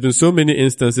 There's been so many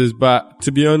instances, but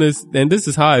to be honest, and this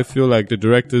is how I feel like the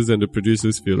directors and the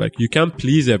producers feel like, you can't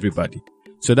please everybody.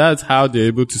 So that's how they're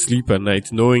able to sleep at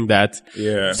night, knowing that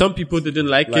some people didn't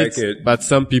like it, but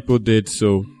some people did,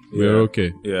 so we're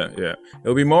okay. Yeah.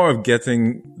 It'll be more of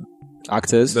getting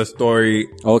actors, the story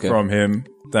from him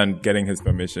than getting his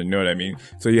permission. You know what I mean?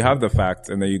 So you have the facts,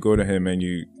 and then you go to him and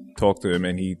you talk to him,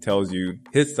 and he tells you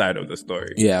his side of the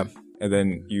story. Yeah. And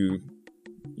then you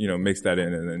mix that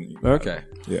in, and then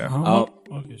yeah.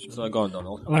 Sure. So go on,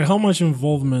 Donald. Like, how much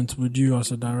involvement would you,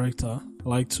 as a director,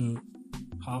 like to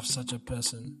have such a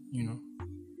person,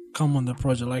 come on the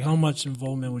project? Like, how much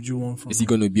involvement would you want from? Is he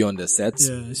going to be on the set?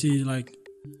 Yeah. Is he like?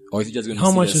 Or is he just going to how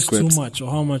see much the is script? too much,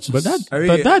 or how much is? But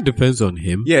that depends on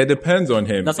him. Yeah, it depends on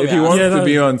him. That's if he wants to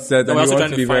be on set, and he wants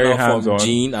to be very hands-on.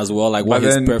 Gene as well, like what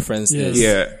his preference is.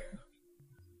 Yeah.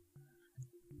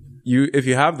 If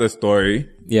you have the story.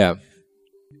 Yeah.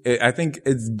 I think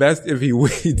it's best if he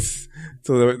waits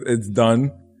till it's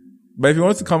done. But if he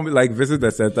wants to come, visit the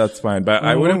set, that's fine. But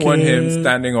I wouldn't want him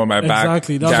standing on my back,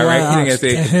 directing and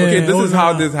saying, okay, this is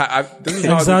how this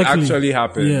actually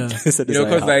happened. Yeah. Because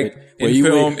in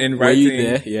film, in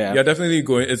writing, you're definitely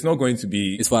it's not going to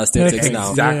be. It's for aesthetics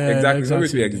now. Exactly. It's not going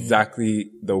to be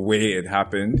exactly the way it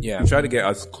happened. Yeah. You try to get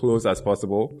as close as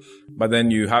possible. But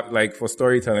then you have, for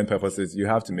storytelling purposes, you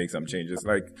have to make some changes.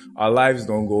 Our lives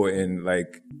don't go in, that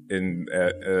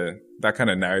kind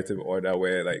of narrative order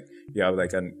where, you have,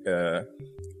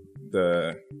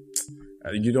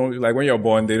 you don't, when you're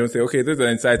born, they don't say, okay, this is an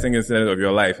inciting incident of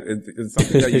your life. It's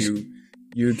something that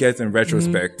you get in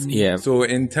retrospect. Yeah. So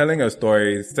in telling a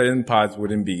story, certain parts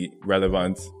wouldn't be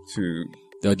relevant to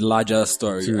the larger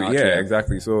story. Yeah,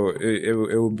 exactly. So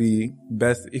it would be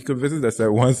best, he could visit the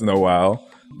set once in a while,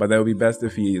 but that would be best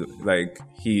if he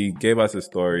gave us a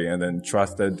story and then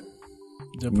trusted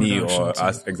me or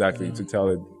us to tell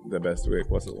it the best way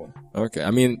possible. Okay.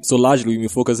 I mean, so largely we've been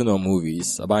focusing on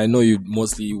movies, but I know you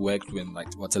mostly worked with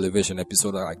television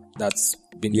episode, that's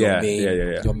been your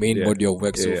main body of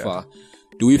work so far.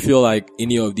 Do we feel like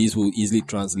any of these will easily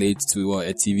translate to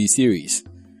a TV series?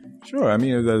 Sure. I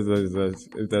mean, if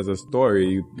there's a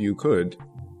story, you could.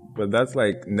 But that's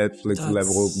Netflix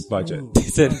level budget.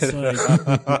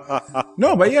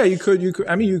 No, but yeah, you could,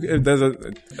 I mean, if there's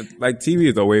TV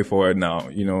is a way forward now.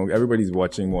 Everybody's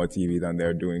watching more TV than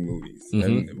they're doing movies. Mm-hmm.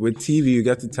 And with TV, you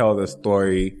get to tell the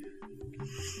story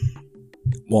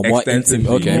more extensively.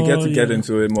 Okay. You get to get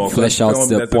into it more. Flesh out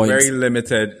the point. A very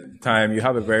limited time. You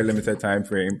have a very limited time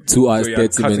frame. 2 hours,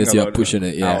 30 minutes, you're pushing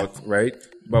it, out, right?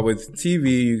 But with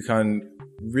TV, you can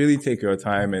really take your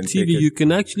time and TV, you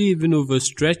can actually even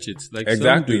overstretch it.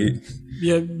 Exactly.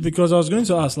 Yeah, because I was going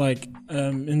to ask,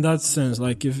 in that sense,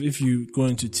 if you go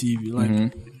into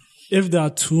TV, if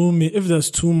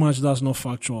there's too much that's not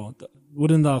factual,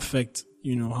 wouldn't that affect,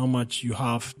 how much you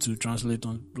have to translate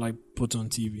on, put on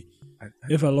TV?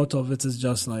 If a lot of it is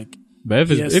just but if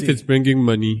it's bringing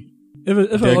money, they're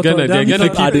gonna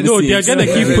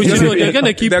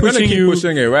keep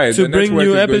pushing it, right? To bring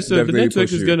new episodes. The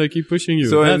network is gonna keep pushing you.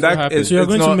 So you're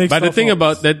going to make. But the thing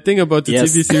about the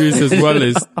TV series as well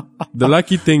is the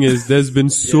lucky thing is there's been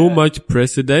so much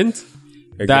precedent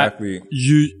that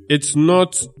it's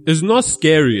not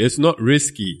scary, it's not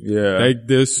risky. Yeah.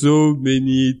 There's so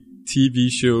many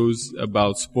TV shows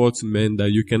about sportsmen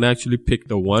that you can actually pick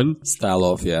the one style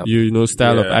of. I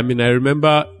mean, I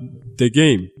remember The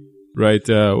Game. Right,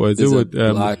 was it with,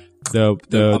 one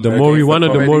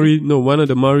of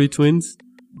the Maury twins?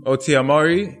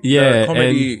 Tiamari? Yeah, The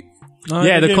comedy.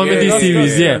 the comedy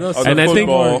series, and I think,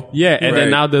 and then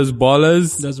now there's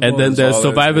Ballers, and then there's Ballers,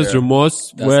 Survivor's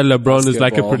Remorse, That's where LeBron is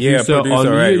like a basketball. producer on,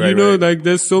 right, you know, right. like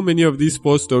there's so many of these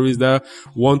sports stories that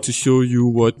want to show you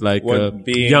what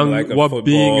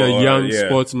being a young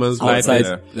sportsman's life outside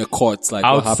is. the courts, like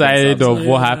Outside of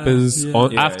what happens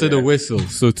after the yeah. whistle,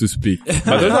 so to speak.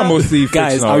 But those are mostly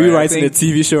Guys, fictional, are we right? writing a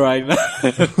TV show right now?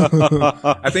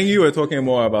 I think you were talking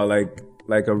more about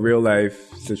like a real life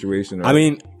situation, right? I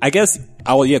mean, I guess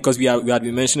because we had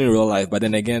been mentioning real life, but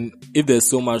then again, if there's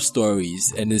so much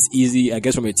stories and it's easy, I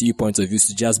guess from a TV point of view,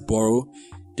 to just borrow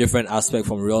different aspects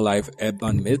from real life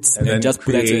urban myths and just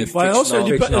put that to a But also,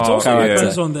 it fictional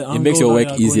depends on the angle It makes your work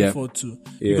that you're easier. going for too.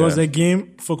 Because the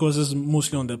game focuses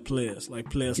mostly on the players, like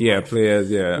players. life. players,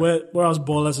 Whereas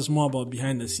Ballers is more about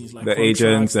behind the scenes, like The contracts,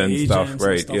 agents the and agents stuff, and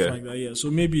right, stuff yeah. like that. Yeah. So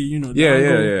maybe, the Yeah,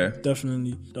 angle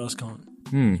definitely does count.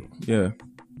 yeah.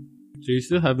 So you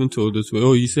still haven't told us.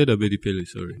 Oh, you said Abedi Pele,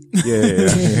 sorry.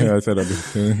 Yeah, I said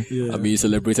that. I mean, you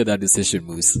celebrated that decision,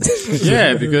 Moose.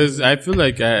 Yeah, because I feel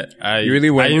like I You really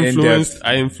went in depth.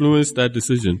 I influenced that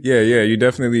decision. Yeah, you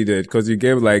definitely did. Cause you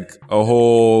gave like a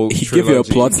whole He gave you a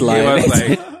trilogy. plot line. He gave us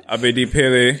like Abedi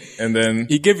Pele and then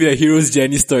He gave you a hero's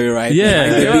journey story, right?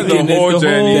 Yeah, gave us the whole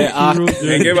journey. The arc,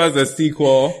 and gave us the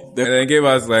sequel and then gave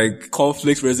us like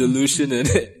conflict resolution and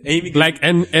he like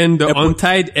and the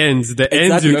untied ends, the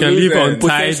ends you The can loose leave ends.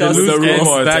 untied, the Potential loose ends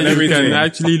rumors that and you can everything.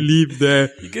 actually leave there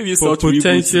gave you for such reboots,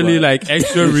 potentially man. like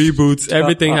extra reboots.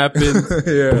 Everything happens.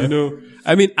 You know,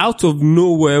 I mean, out of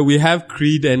nowhere we have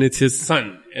Creed and it's his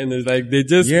son. And it's like they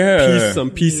just piece some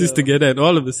pieces together, and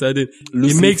all of a sudden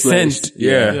Loosely it makes fleshed. sense.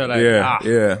 Yeah, You're like,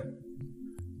 yeah.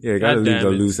 You gotta God leave damn the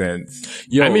it. loose ends.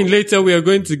 Yo, I mean, later we are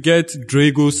going to get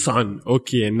Drago's son.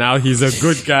 Okay, and now he's a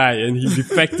good guy, and he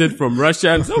defected from Russia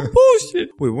and some bullshit.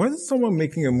 Wait, wasn't someone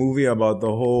making a movie about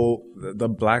the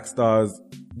Black Stars?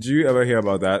 Did you ever hear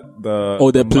about that?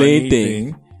 the plane money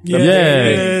thing.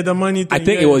 Yeah, the money thing. I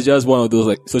think it was just one of those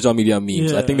like social media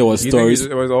memes. Yeah. I think there was You think stories.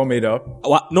 it was all made up?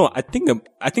 No, I think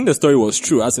the story was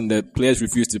true. As in the players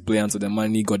refused to play until the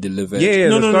money got delivered. Yeah,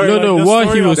 No, the no, story- no, No, the what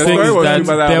story he was of- saying The story is was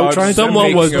that about someone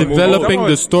them was making a movie. developing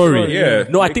the story. Yeah.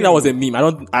 No, I think that was a meme.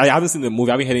 I haven't seen the movie.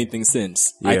 I haven't heard anything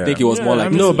since. I Yeah. think it was more Yeah, like I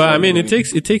mean, No, but I mean, it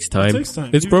takes time. It takes time.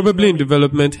 It's probably in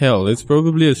development hell. It's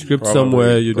probably a script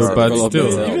somewhere, but Development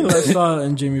still, hell. Even Leicester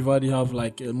and Jamie Vardy have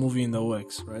like a movie in the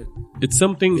works, right? it's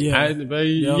something. Yeah.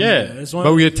 It's one-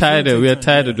 But we are it's tired. one We are thing,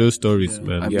 tired of those stories,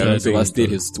 man. I'm Yeah, trying I to think overstate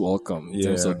so. his welcome in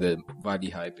terms Yeah. of the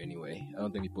Vardy hype anyway. I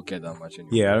don't think people care that much anymore.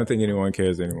 Yeah, I don't think anyone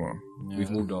cares anymore. We've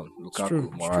moved on. Lukaku, true,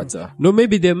 it's Morata. No,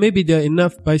 maybe there are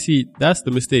enough. I see. That's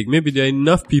the mistake. Maybe there are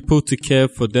enough people to care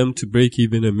for them to break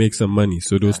even and make some money,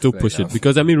 so they'll still fair push enough. it.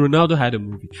 Because I mean, Ronaldo had a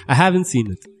movie. I haven't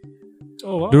seen it.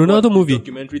 Oh, wow. The Ronaldo movie.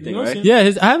 Documentary thing, You know, right? see-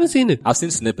 Yeah, I haven't seen it. I've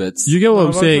seen snippets. You get what I'm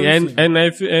I've saying,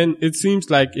 actually and it seems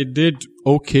like it did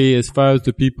okay as far as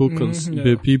the people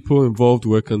the people involved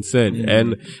were concerned.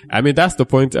 And I mean that's the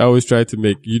point I always try to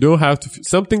make. You don't have to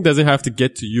something doesn't have to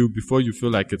get to you before you feel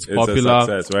like it's a popular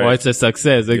success, right? or it's a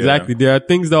success. Exactly. There are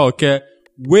things that occur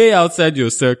way outside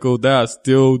your circle that are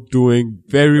still doing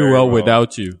very well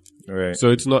without you. Right.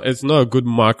 So it's not a good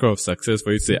marker of success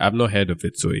for you to say I've not heard of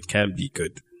it, so it can't be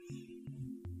good.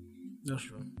 That's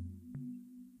true.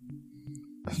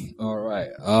 All right.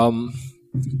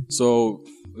 So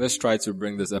let's try to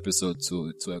bring this episode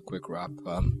to a quick wrap.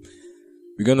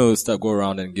 We're gonna go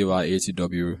around and give our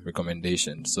ATW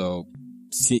recommendations. So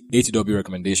ATW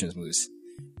recommendations, Moose.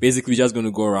 Basically, just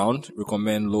gonna go around,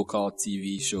 recommend local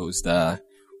TV shows that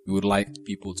we would like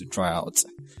people to try out.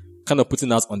 Kind of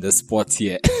putting us on the spot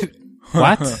here.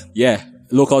 What? Yeah,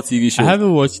 local TV shows. I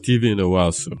haven't watched TV in a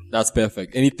while, so That's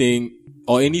perfect. Anything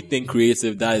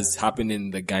creative that is happening in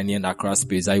the Ghanaian Accra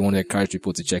space that you want to encourage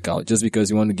people to check out, just because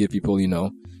you want to give people,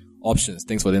 options,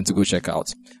 things for them to go check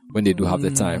out when they do have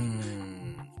the time.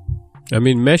 I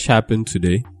mean Mesh happened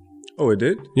today. Oh, it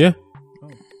did? Yeah.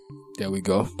 There we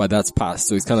go. But that's past.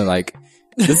 So it's kind of like,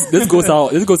 this goes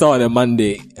out on a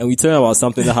Monday and we tell about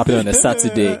something that happened on a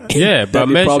Saturday. Yeah, but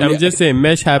they Mesh, probably- I'm just saying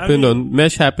Mesh happened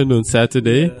on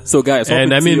Saturday. So guys,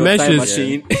 And I mean, Mesh time is-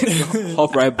 machine,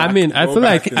 hop right back. I mean, I feel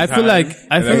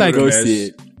like go see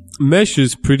it. Mesh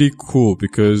is pretty cool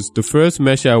because the first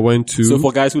Mesh I went to, So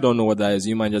for guys who don't know what that is,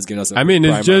 you mind just giving us a I mean,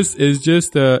 primer?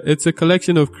 it's a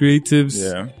collection of creatives.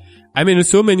 Yeah. I mean, there's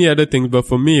so many other things, but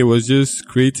for me, it was just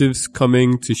creatives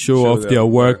coming to show off their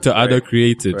work to other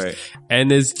creatives. Right.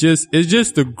 And it's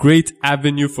just a great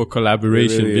avenue for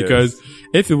collaboration because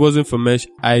if it wasn't for Mesh,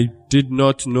 I did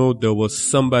not know there was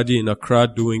somebody in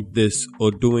Accra doing this or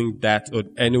doing that.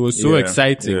 And it was so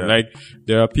exciting. Yeah. Like,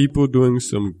 there are people doing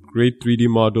some great 3D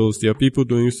models. There are people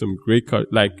doing some great,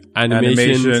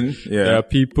 animation. Yeah. There are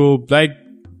people, like,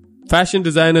 fashion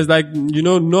designers, like,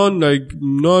 non-TV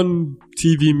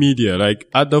media, like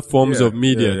other forms of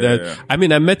media. I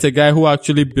mean, I met a guy who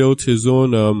actually built his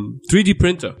own 3D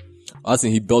printer. As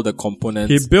in, he built the components.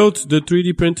 He built the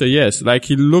 3D printer, yes. Like,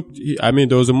 there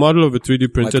was a model of a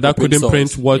 3D printer that couldn't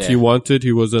print what he wanted.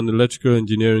 He was an electrical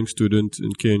engineering student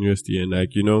in KNUST, and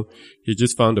he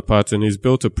just found a part and he's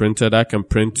built a printer that can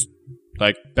print,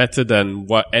 like, better than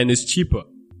and is cheaper.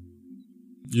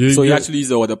 So you actually use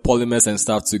the polymers and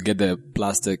stuff to get the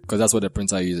plastic, because that's what the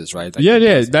printer uses, right? Like,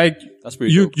 like, that's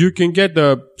pretty dope. You can get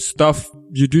the stuff,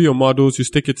 you do your models, you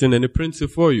stick it in and it prints it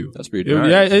for you. That's pretty dope.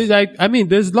 Yeah, it's like, I mean,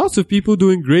 there's lots of people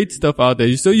doing great stuff out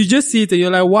there. So you just see it and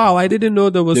you're like, wow, I didn't know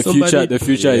there was somebody. The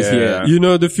future is here.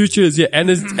 The future is here. And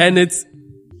it's,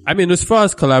 I mean, as far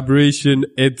as collaboration,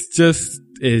 it's just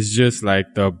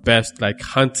like the best, like,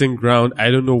 hunting ground. I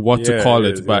don't know what to call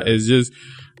it, but it's just,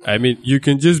 I mean, you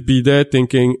can just be there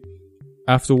thinking,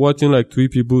 after watching like 3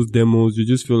 people's demos, you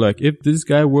just feel like if this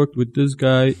guy worked with this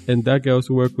guy and that guy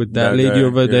also worked with that lady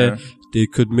over there, they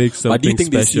could make something special. But do you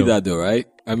think they see that though, right?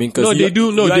 I mean, cause they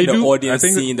do. The audience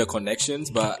seeing the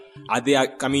connections, but are they,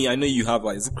 I mean, I know you have,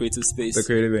 is it Creative Space? The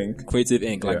Creative Inc. Creative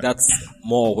Inc. Like, that's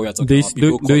more what you're talking about.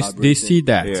 People collaborating. They see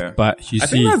that, but I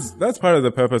think that's part of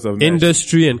the purpose of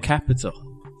industry and capital.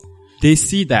 They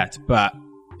see that, but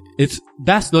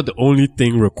that's not the only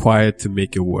thing required to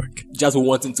make it work. Just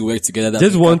wanting to work together.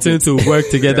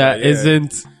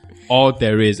 Isn't all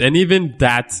there is. And even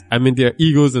that, I mean, there are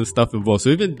egos and stuff involved. So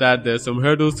even that, there's some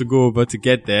hurdles to go over to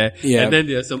get there. Yeah. And then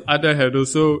there's some other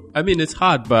hurdles. So, I mean, it's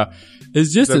hard, but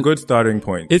it's just a good starting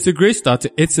point. It's a great start.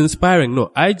 It's inspiring.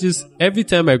 No, every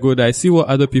time I go there, I see what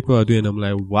other people are doing. I'm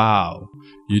like, wow.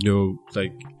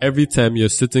 Like every time you're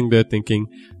sitting there thinking,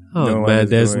 oh man,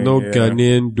 there's no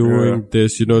Ghanaian doing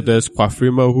this. There's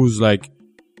Kwafrima who's like,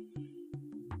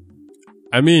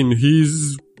 I mean,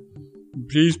 he's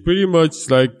pretty much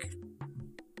like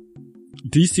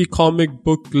DC comic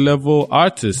book level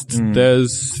artist.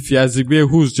 There's Fiazigbe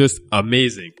who's just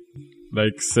amazing.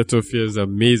 Like, Setofia is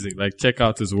amazing. Like, check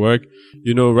out his work.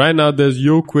 Right now there's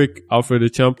Yo Quick, Alfred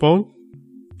Champong.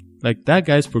 Like, that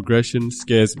guy's progression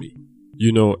scares me.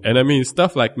 And I mean,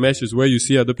 stuff like Mesh is where you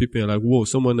see other people and you're like, whoa,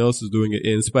 someone else is doing it.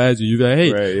 It inspires you. You're like,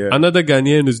 hey, another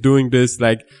Ghanaian is doing this.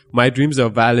 Like, my dreams are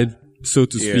valid, so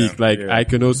to speak. Like, I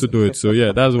can also do it. So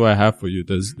yeah, that's what I have for you.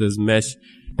 There's Mesh.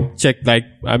 Check, like,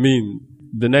 I mean,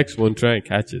 the next one, try and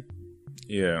catch it.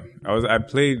 Yeah. I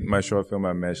played my short film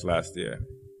at Mesh last year.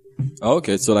 Oh,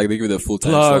 okay. So like, they give you the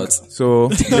full-time slots. So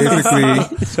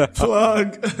basically,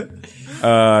 plug.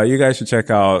 You guys should check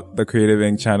out the Creative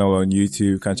Inc. channel on YouTube.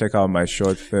 You can check out my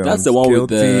short film. That's the one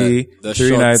Guilty, with the 3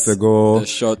 shots, nights ago. The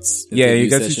shots. Yeah, you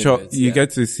get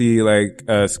to see like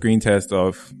a screen test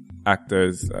of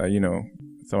actors,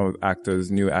 some of the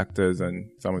actors, new actors, and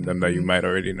some of them that you might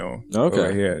already know. Okay.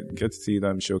 Over here. Get to see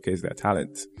them showcase their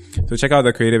talent. So check out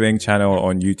the Creative Inc. channel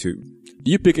on YouTube.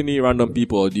 Do you pick any random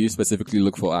people, or do you specifically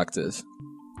look for actors?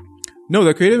 No,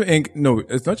 the Creative Inc. No,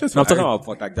 it's not just. I'm talking about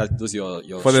like that. Those your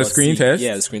for the screen test.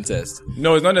 Yeah, the screen test.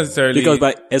 No, it's not necessarily because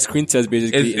by a screen test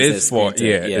basically it's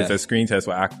it's a screen test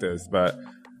for actors, but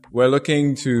we're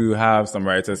looking to have some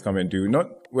writers come and do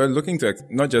we're looking to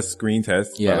not just screen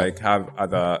tests, but like have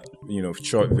other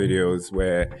short videos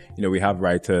where we have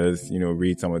writers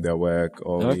read some of their work,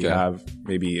 or we have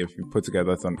maybe if you put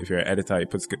together if you're an editor, you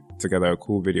put together a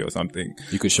cool video or something.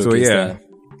 You could showcase that.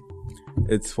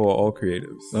 It's for all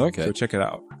creatives. Okay. So check it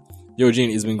out. Yo,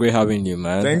 Gene, it's been great having you,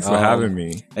 man. Thanks for having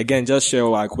me. Again, just share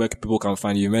like where people can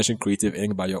find you. You mentioned Creative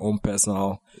Inc. by your own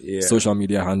personal social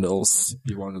media handles.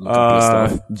 You want to look at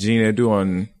stuff. Gene Edu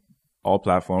on all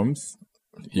platforms.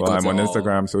 I'm on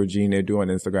Instagram, so Gene Edu on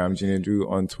Instagram, Gene Edu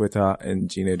on Twitter, and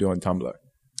Gene Edu on Tumblr.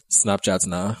 Snapchat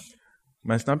now?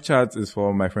 My Snapchat is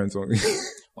for my friends only.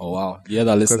 Oh wow! Yeah,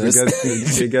 that listeners.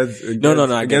 It gets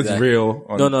real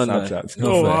on Snapchat.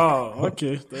 No, oh wow!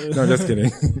 Okay. No, just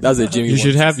kidding. That's a Jimmy. You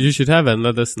should have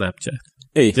another Snapchat.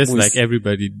 Hey, just like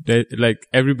everybody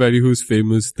who's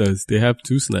famous does. They have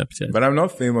 2 Snapchats. But I'm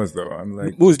not famous though. I'm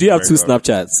like Moose. Do you have 2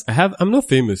 Snapchats? I'm not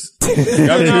famous. You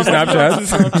have 2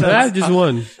 Snapchats? I have just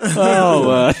 1. Oh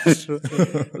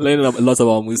man, learning a lot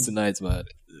about Moose tonight, man.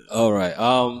 All right.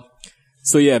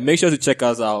 So yeah, make sure to check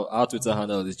us out. Our Twitter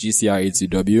handle is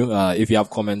GCR82W. If you have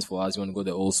comments for us, you want to go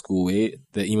the old school way,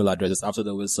 the email address is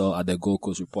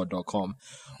afterthewhistle@thegoldcoastreport.com.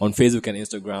 On Facebook and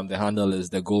Instagram, the handle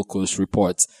is the Gold Coast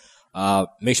Report.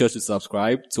 Make sure to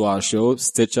subscribe to our show,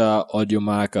 Stitcher,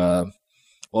 AudioMac,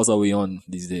 what are we on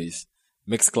these days?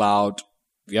 Mixcloud.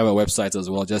 We have a website as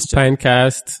well. Just check.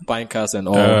 Pinecast and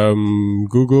all.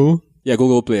 Google. Yeah,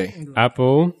 Google Play.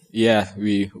 Apple. Yeah,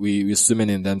 we're swimming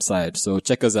in them side. So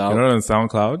check us out. You're not on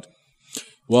SoundCloud?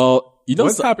 Well, you know,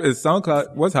 What's happening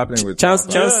with Chance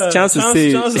to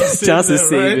say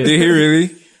right? Did he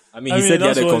really? I mean, he said he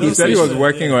had a conversation. He said he was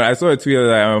working on. I saw a tweet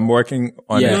that I'm working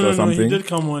on it or something. He did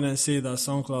come on and say that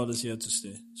SoundCloud is here to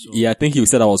stay. So. Yeah, I think he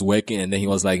said I was working, and then he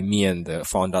was like, me and the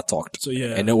founder talked. So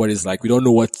yeah, and then what is like, we don't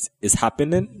know what is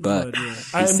happening, but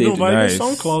I know. But nice.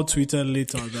 SoundCloud tweeted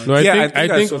later. That no, I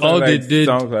think all they did.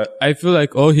 SoundCloud. I feel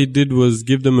like all he did was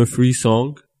give them a free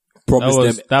song.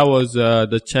 That was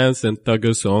the Chance and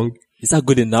Thugger song. Is that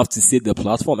good enough to save the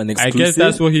platform and exclusive? I guess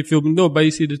that's what he filmed. No, but you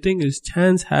see, the thing is,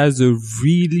 Chance has a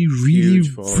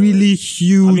really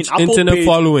huge internet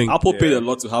following. Apple paid a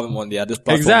lot to have him on this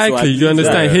platform. Exactly, so you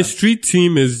understand? His street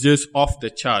team is just off the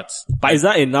charts. But is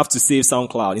that enough to save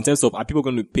SoundCloud in terms of are people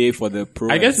going to pay for the pro?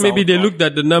 I guess maybe they looked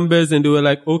at the numbers and they were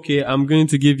like, okay, I'm going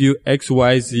to give you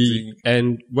XYZ,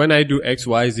 and when I do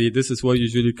XYZ, this is what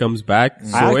usually comes back.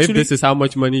 So if this is how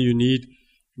much money you need,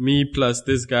 me plus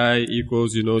this guy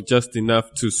equals, just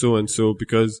enough to so and so,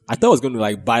 because I thought I was going to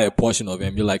like buy a portion of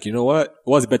him. You're like, you know what?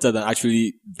 What's better than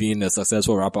actually being a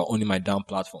successful rapper owning my damn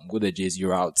platform? Go the Jay-Z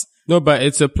route. No, but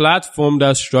it's a platform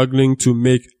that's struggling to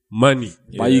make money.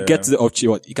 But you get to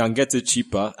you can get it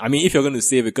cheaper. I mean, if you're going to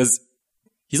save it, because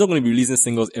he's not going to be releasing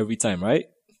singles every time, right?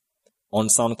 On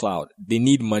SoundCloud, they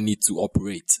need money to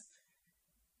operate.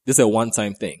 This is a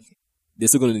one-time thing. They're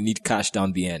still going to need cash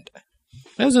down the end.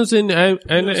 That's what I'm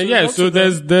saying. So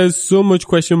there's so much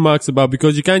question marks about,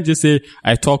 because you can't just say,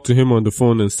 I talked to him on the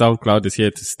phone and SoundCloud is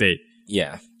here to stay.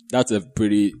 Yeah. That's a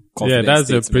pretty confident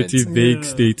statement. A pretty vague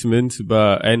statement.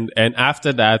 But, and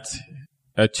after that,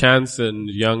 a Chance and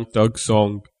Young Thug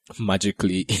song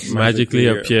magically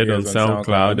appeared on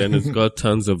SoundCloud and it's got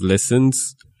tons of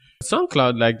listens.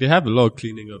 SoundCloud, like, they have a lot of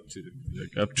cleaning up to do.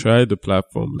 Like, I've tried the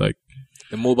platform, like,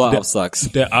 the mobile app sucks.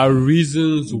 There are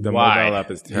reasons why. Mobile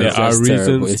app is terrible. There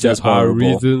are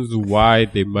reasons why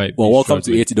they might be welcome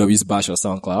to ATW's Bash or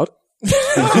SoundCloud.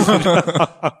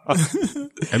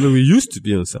 I mean, we used to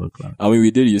be on SoundCloud. I mean,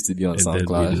 we did used to be on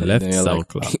SoundCloud. Then we left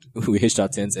SoundCloud. We hitched our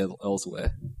tents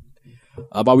elsewhere.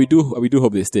 But we do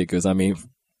hope they stay, because I mean,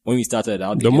 when we started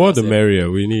out, the more the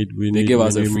merrier. They gave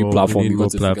us a free platform. We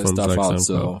got to figure stuff out.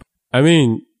 So, I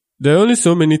mean, there are only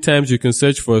so many times you can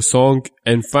search for a song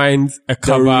and find a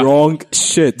cover. The wrong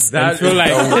shit. I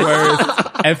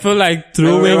feel like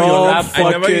throwing your laptop. I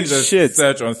never use a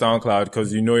search on SoundCloud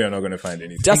because you know you're not going to find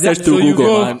anything. Just search through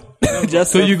Google, man.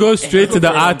 You go straight to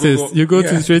the artist. You go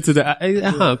straight to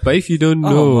the, but if you don't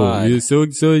know,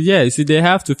 see, they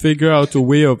have to figure out a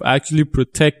way of actually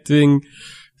protecting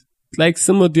like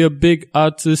some of their big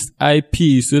artist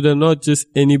IP, so that not just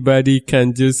anybody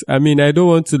can just, I mean, I don't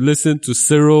want to listen to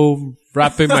Cyril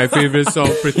rapping my favorite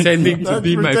song, pretending to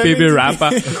be my favorite rapper,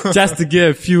 just to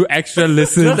get a few extra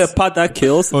listens. You know the part that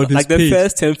kills? Like the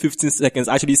first 10-15 seconds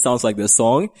actually sounds like the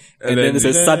song, and then there's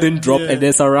a sudden drop, and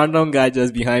there's a random guy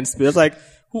just behind speed. It's like,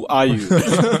 who are you?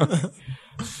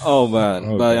 Oh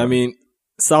man. But I mean,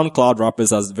 SoundCloud rappers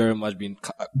has very much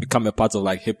become a part of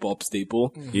like hip hop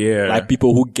staple. Yeah. Like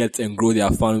people who get and grow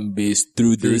their fan base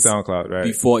through this SoundCloud, right?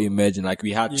 Before emerging. Like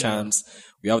we had Chance,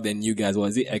 we have the new guys. What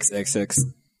is it? XXX.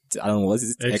 I don't know. What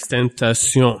is it?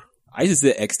 Extentation. I used to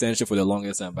say extension for the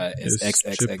longest time, but it's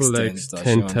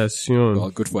Extentation. Well,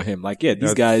 good for him. Like, yeah,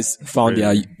 these guys found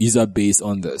their user base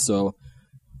on this. So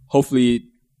hopefully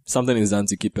something is done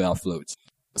to keep it afloat.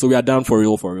 So we are down for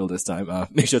real this time.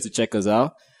 Make sure to check us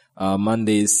out.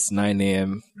 Mondays, 9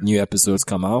 a.m. new episodes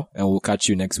come out, and we'll catch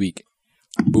you next week.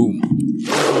 Boom.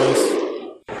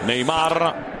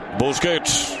 Neymar,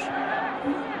 Busquets.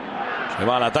 Se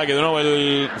va al ataque de nuevo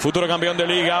el futuro campeón de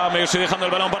Liga. Messi dejando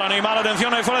el balón para Neymar.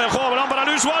 Atención, ahí fuera del juego. Balón para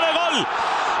Luis Suárez. ¡Gol!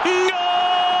 ¡Gol!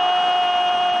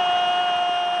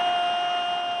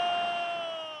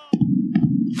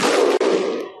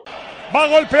 Va a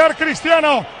golpear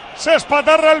Cristiano. Se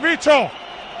espatarra el bicho.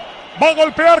 Va a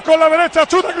golpear con la derecha.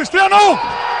 ¡Chuta Cristiano!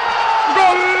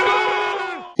 ¡Gol!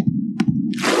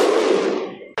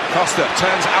 Costa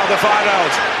turns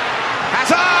Alderweireld.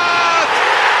 Hazard!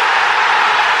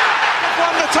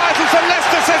 Won the title for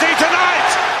Leicester City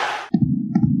tonight!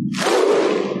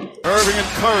 Irving and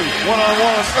Curry,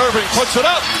 one-on-one. Irving puts it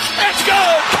up. It's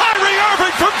good! Kyrie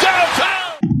Irving for